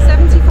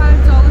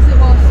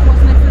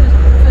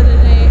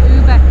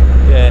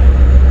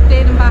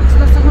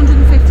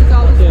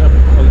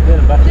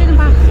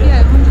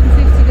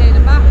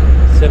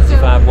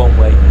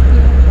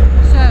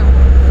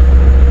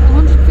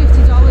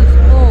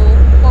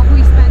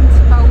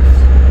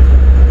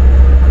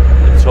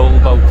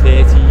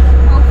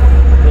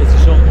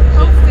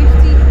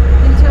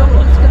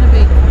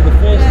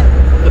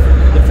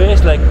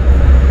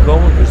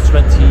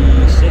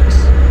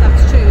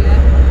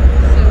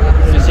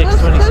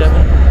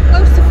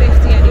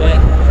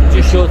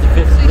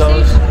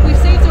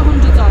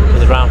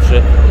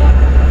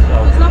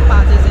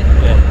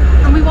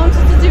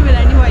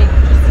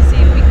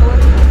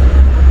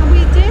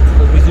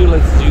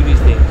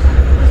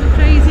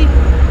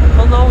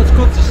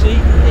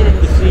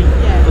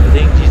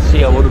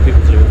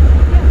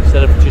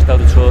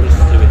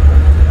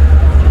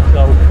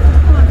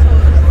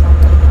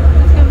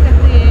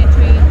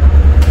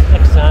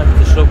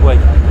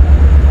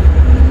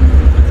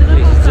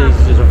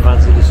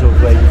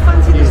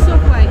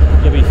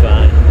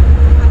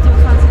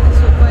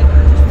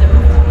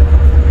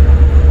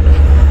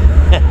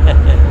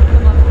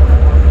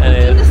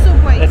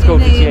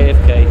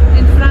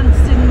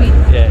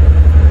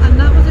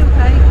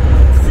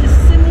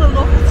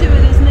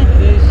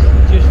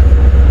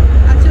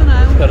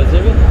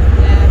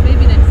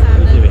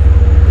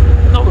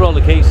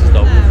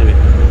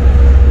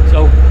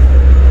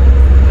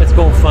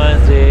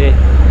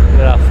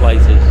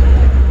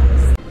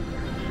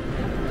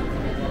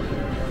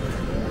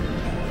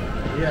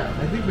Yeah,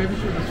 I think maybe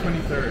she was the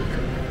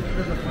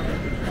 23rd.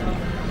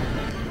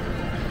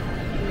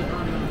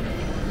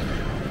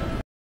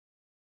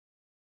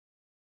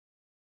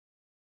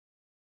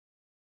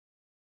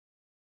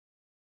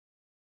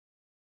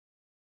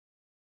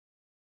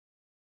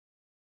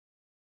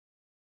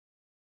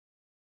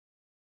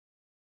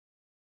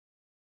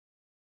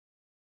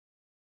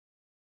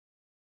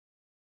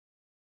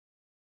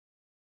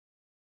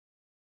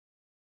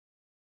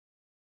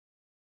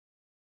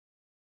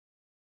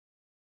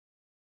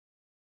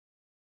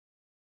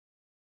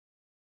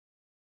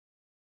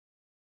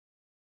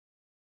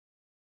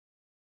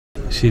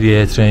 See the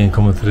air train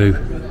coming through.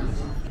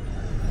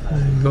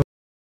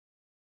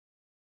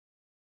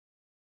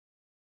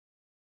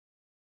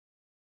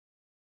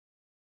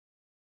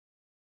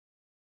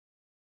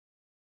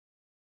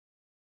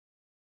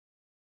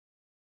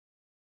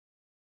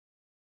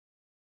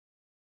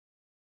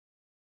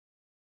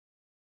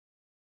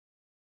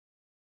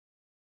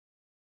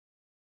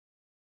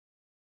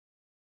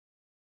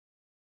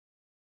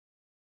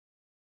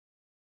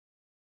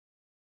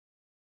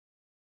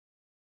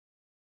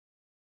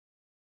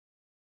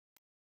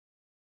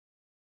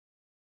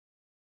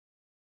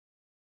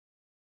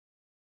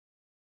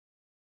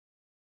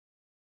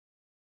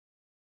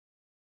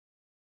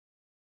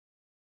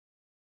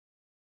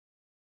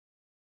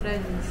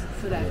 Friends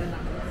forever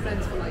now.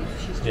 Friends for life.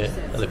 She's just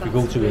said. And if we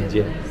go to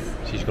India,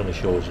 she's going to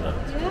show us now.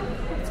 Yeah,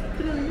 that's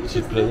brilliant.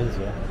 She's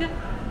brilliant,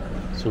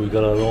 yeah. So we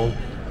got our own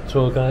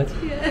tour guide.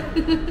 Yeah.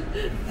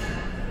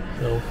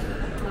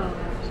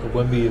 So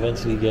when we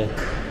eventually get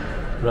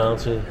round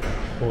to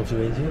going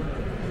to India,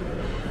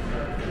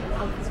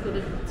 Alka's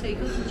going to take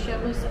us and show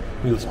us.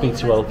 we'll speak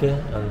to Alka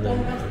and all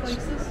the best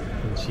places.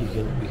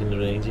 we can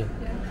arrange it.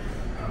 Yeah.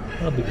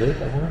 That'd be great,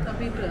 wouldn't it? That'd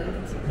be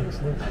brilliant.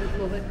 Excellent. I would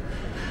love it.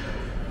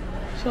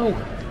 So,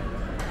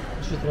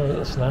 just a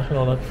little snack and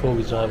all that before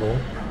we drive home.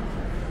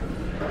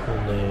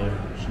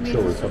 And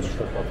sure we'll come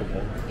stuff off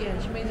again.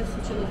 Yeah, she made us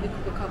such a lovely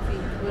cup of coffee.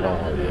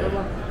 Oh,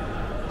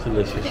 yeah.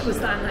 Delicious. It was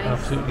that nice.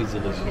 Absolutely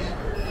delicious.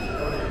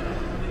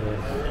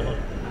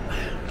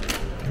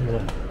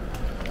 Yeah.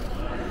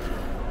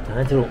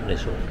 Time to open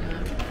this up.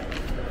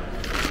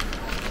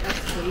 That's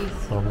sweet.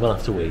 Well, I'm going to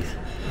have to wait.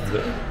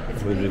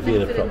 We'll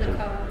reveal it properly.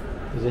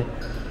 Is it?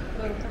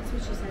 Well, that's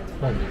what she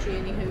said. On the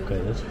journey home. Okay,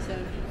 then. She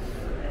said.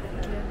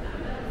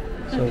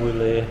 So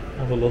we'll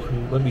have a look,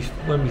 and when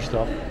we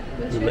stop,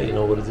 we'll let you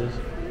know what it is.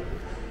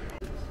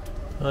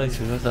 Right,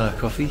 so we've had our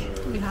coffee.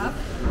 We have.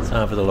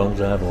 Time for the long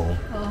drive home.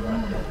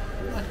 Oh,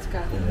 let's go.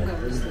 I'm going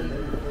to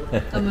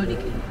sleep. I'm only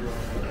kidding.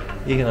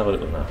 You can have a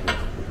little nap.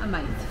 I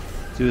might.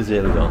 Do as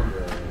early on.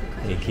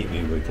 You keep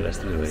me awake the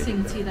rest of the way.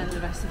 Sing to you then the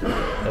rest of the day.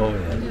 Oh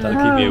yeah,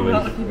 that'll keep me awake.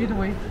 That'll keep you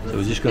awake. So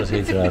we're just going to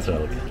say to our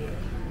Alka.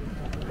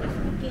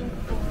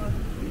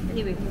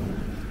 Anyway.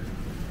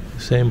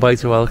 Saying bye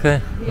to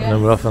Alka, and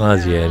then we're off on our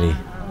journey.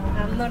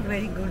 I'm not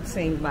very good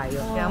saying bye, okay?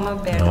 I'm a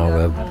bad Oh,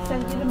 girl. well. I'll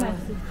send you the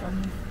message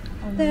from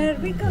there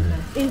we go.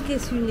 In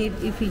case you need,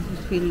 if you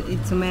feel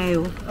it's a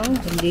mayo. Oh,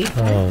 indeed.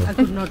 Oh. I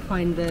could not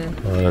find the...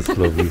 Oh, that's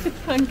lovely.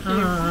 Thank you.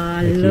 Ah,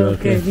 Thank you, look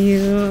okay. at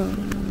you.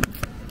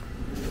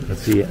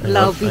 Let's see. Hang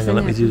on,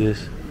 let me do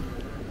this.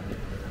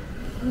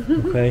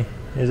 Okay,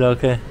 here's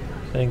Alka.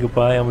 Saying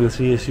goodbye, and we'll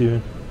see you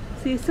soon.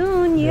 See you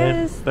soon,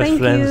 yes. Best Thank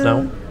friends you.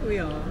 now. We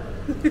are.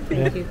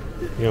 Thank you.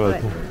 You're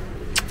welcome.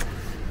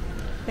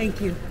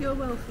 Thank you. You're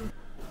welcome.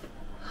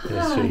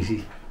 Yes,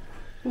 Tracy.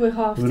 We're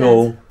half We're dead.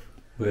 home.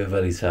 We're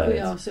very tired. We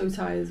are so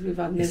tired. We've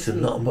had It's this.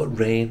 nothing but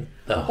rain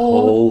the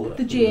whole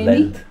the journey.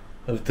 length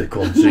of the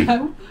country.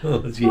 No.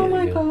 Oh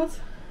my god.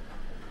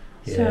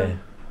 Yeah. So,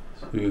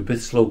 We were a bit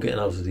slow getting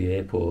out of the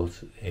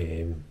airport.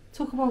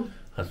 took about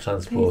Our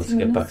transport 30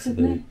 to get back minutes, to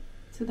didn't the it?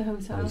 To the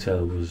hotel.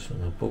 hotel was,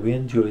 but we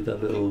enjoyed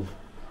that little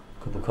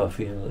cup of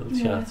coffee and a little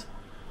Yeah. chat.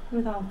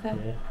 With Alka.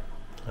 Yeah.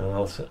 And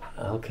also,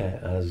 Alka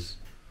has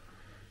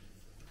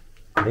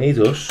made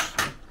us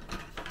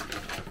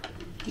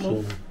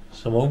some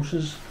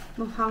samosas.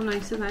 Well, how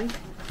nice are they?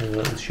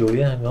 I'll show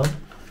you, hang on.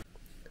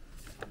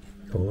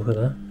 Oh, look at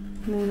that.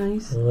 Very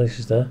nice. How nice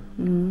is that?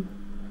 Mm.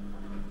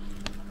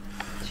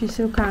 She's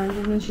so kind,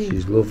 isn't she?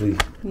 She's lovely.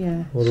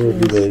 Yeah. What a she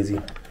lovely is.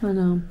 lady. I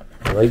know.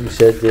 And like we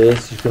said there,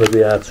 she's going to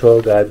be our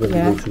tour guide when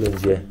Yeah. we go to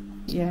India.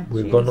 Yeah.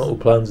 We've she got is. no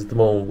plans at the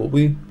moment,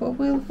 But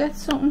we'll get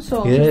something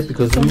sorted. yeah,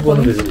 because we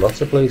want to visit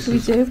lots of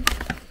places. We do.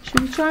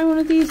 Should we try one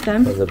of these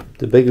then? And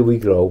the bigger we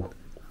grow,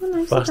 Oh,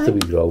 nice. faster okay. we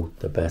grow,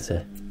 the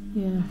better.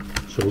 Yeah.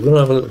 So we're going to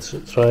have a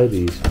little try of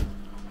these.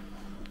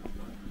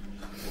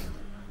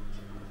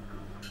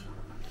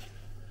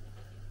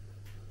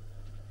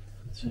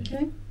 Let's see.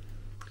 Okay.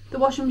 The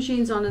washing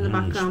machine's on in the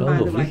background, smell by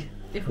the lovely. way.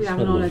 If we Smell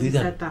haven't already lovely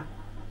then. said that.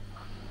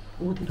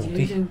 Oh, they Don't do,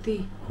 they? don't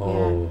they?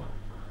 Oh,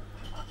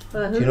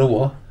 Yeah. do you know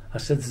what? I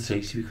said to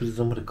Tracy we could have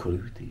done with a curry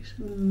with these.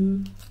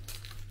 Mm.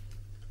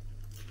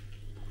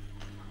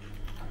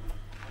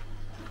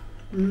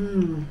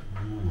 Mm.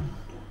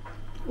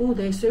 Oh,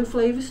 they're so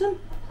flavoursome.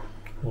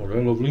 Oh,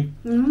 they're lovely.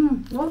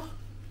 Look,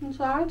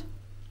 inside.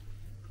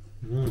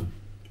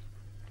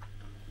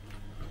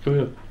 Show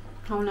you,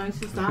 How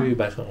nice is show you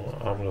that? better.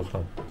 I'm going to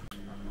come.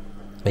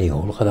 There you go,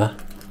 look at that.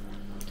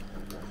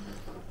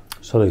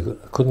 Sorry,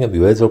 I couldn't get my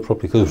words out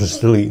properly because I was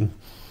still eating.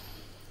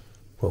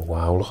 But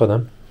wow, look at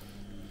them.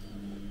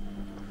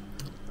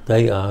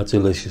 They are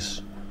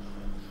delicious.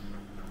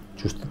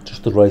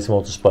 Just the right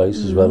amount of spice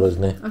as well,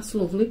 isn't it? That's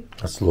lovely.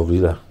 That's lovely,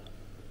 that.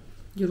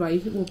 You're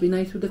right, it would be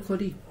nice with the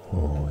curry.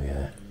 Oh,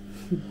 yeah.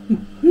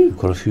 We've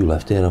got a few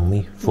left here, haven't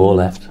we? 4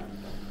 left.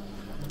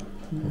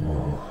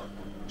 Oh,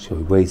 shall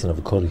we wait and have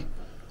a curry?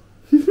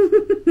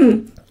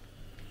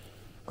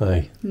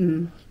 Hey,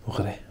 look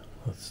at it.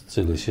 That's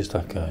delicious,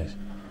 that, guys.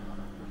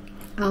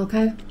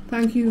 Okay,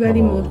 thank you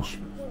very much.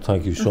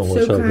 Thank you so That's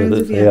much. so kind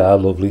of you. They are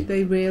lovely.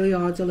 They really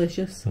are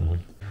delicious.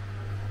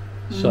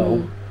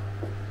 So,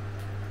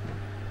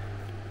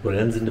 we're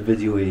ending the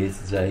video here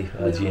today.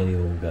 Our journey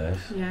home, guys.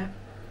 Yeah.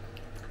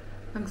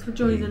 Thanks for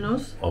joining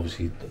us.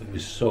 Obviously, it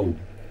was so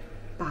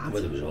bad.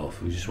 Well, it was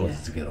off. We just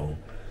wanted to get home.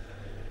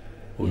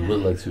 But we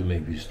would like to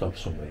maybe stop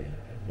somewhere.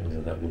 Things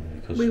like that, wouldn't we?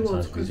 Because we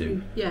would, sometimes we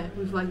do.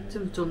 we've liked to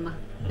have done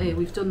that.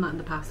 We've done that in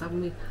the past,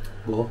 haven't we?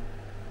 Well,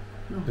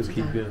 Not we'll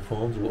today. keep you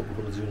informed of what we're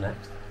going to do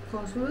next. Of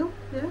course we will,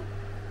 yeah.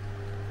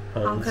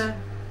 And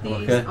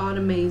These are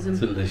amazing.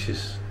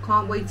 Delicious.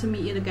 Can't wait to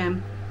meet you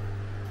again.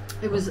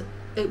 It was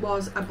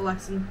a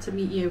blessing to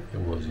meet you.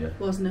 It was, yeah.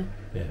 Wasn't it?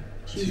 Yeah.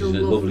 She's a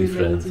lovely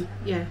friend. Lady.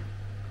 Yeah,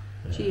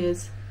 she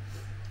is.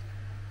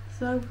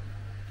 So,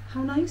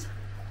 how nice.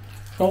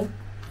 So,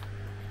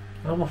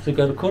 I'm off to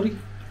get a curry.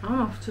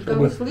 I'm off to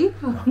go to sleep.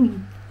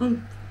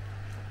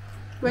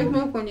 Wake me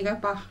up when you get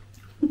back.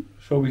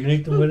 So we can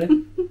eat them with it.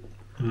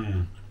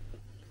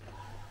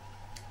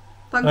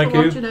 Thanks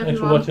for watching, everyone. Thanks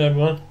for watching,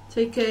 everyone.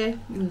 Take care.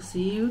 We'll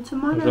see you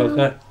tomorrow.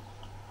 Okay.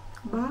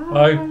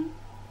 Bye.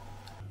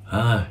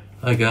 Bye.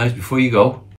 Hi guys, before you go,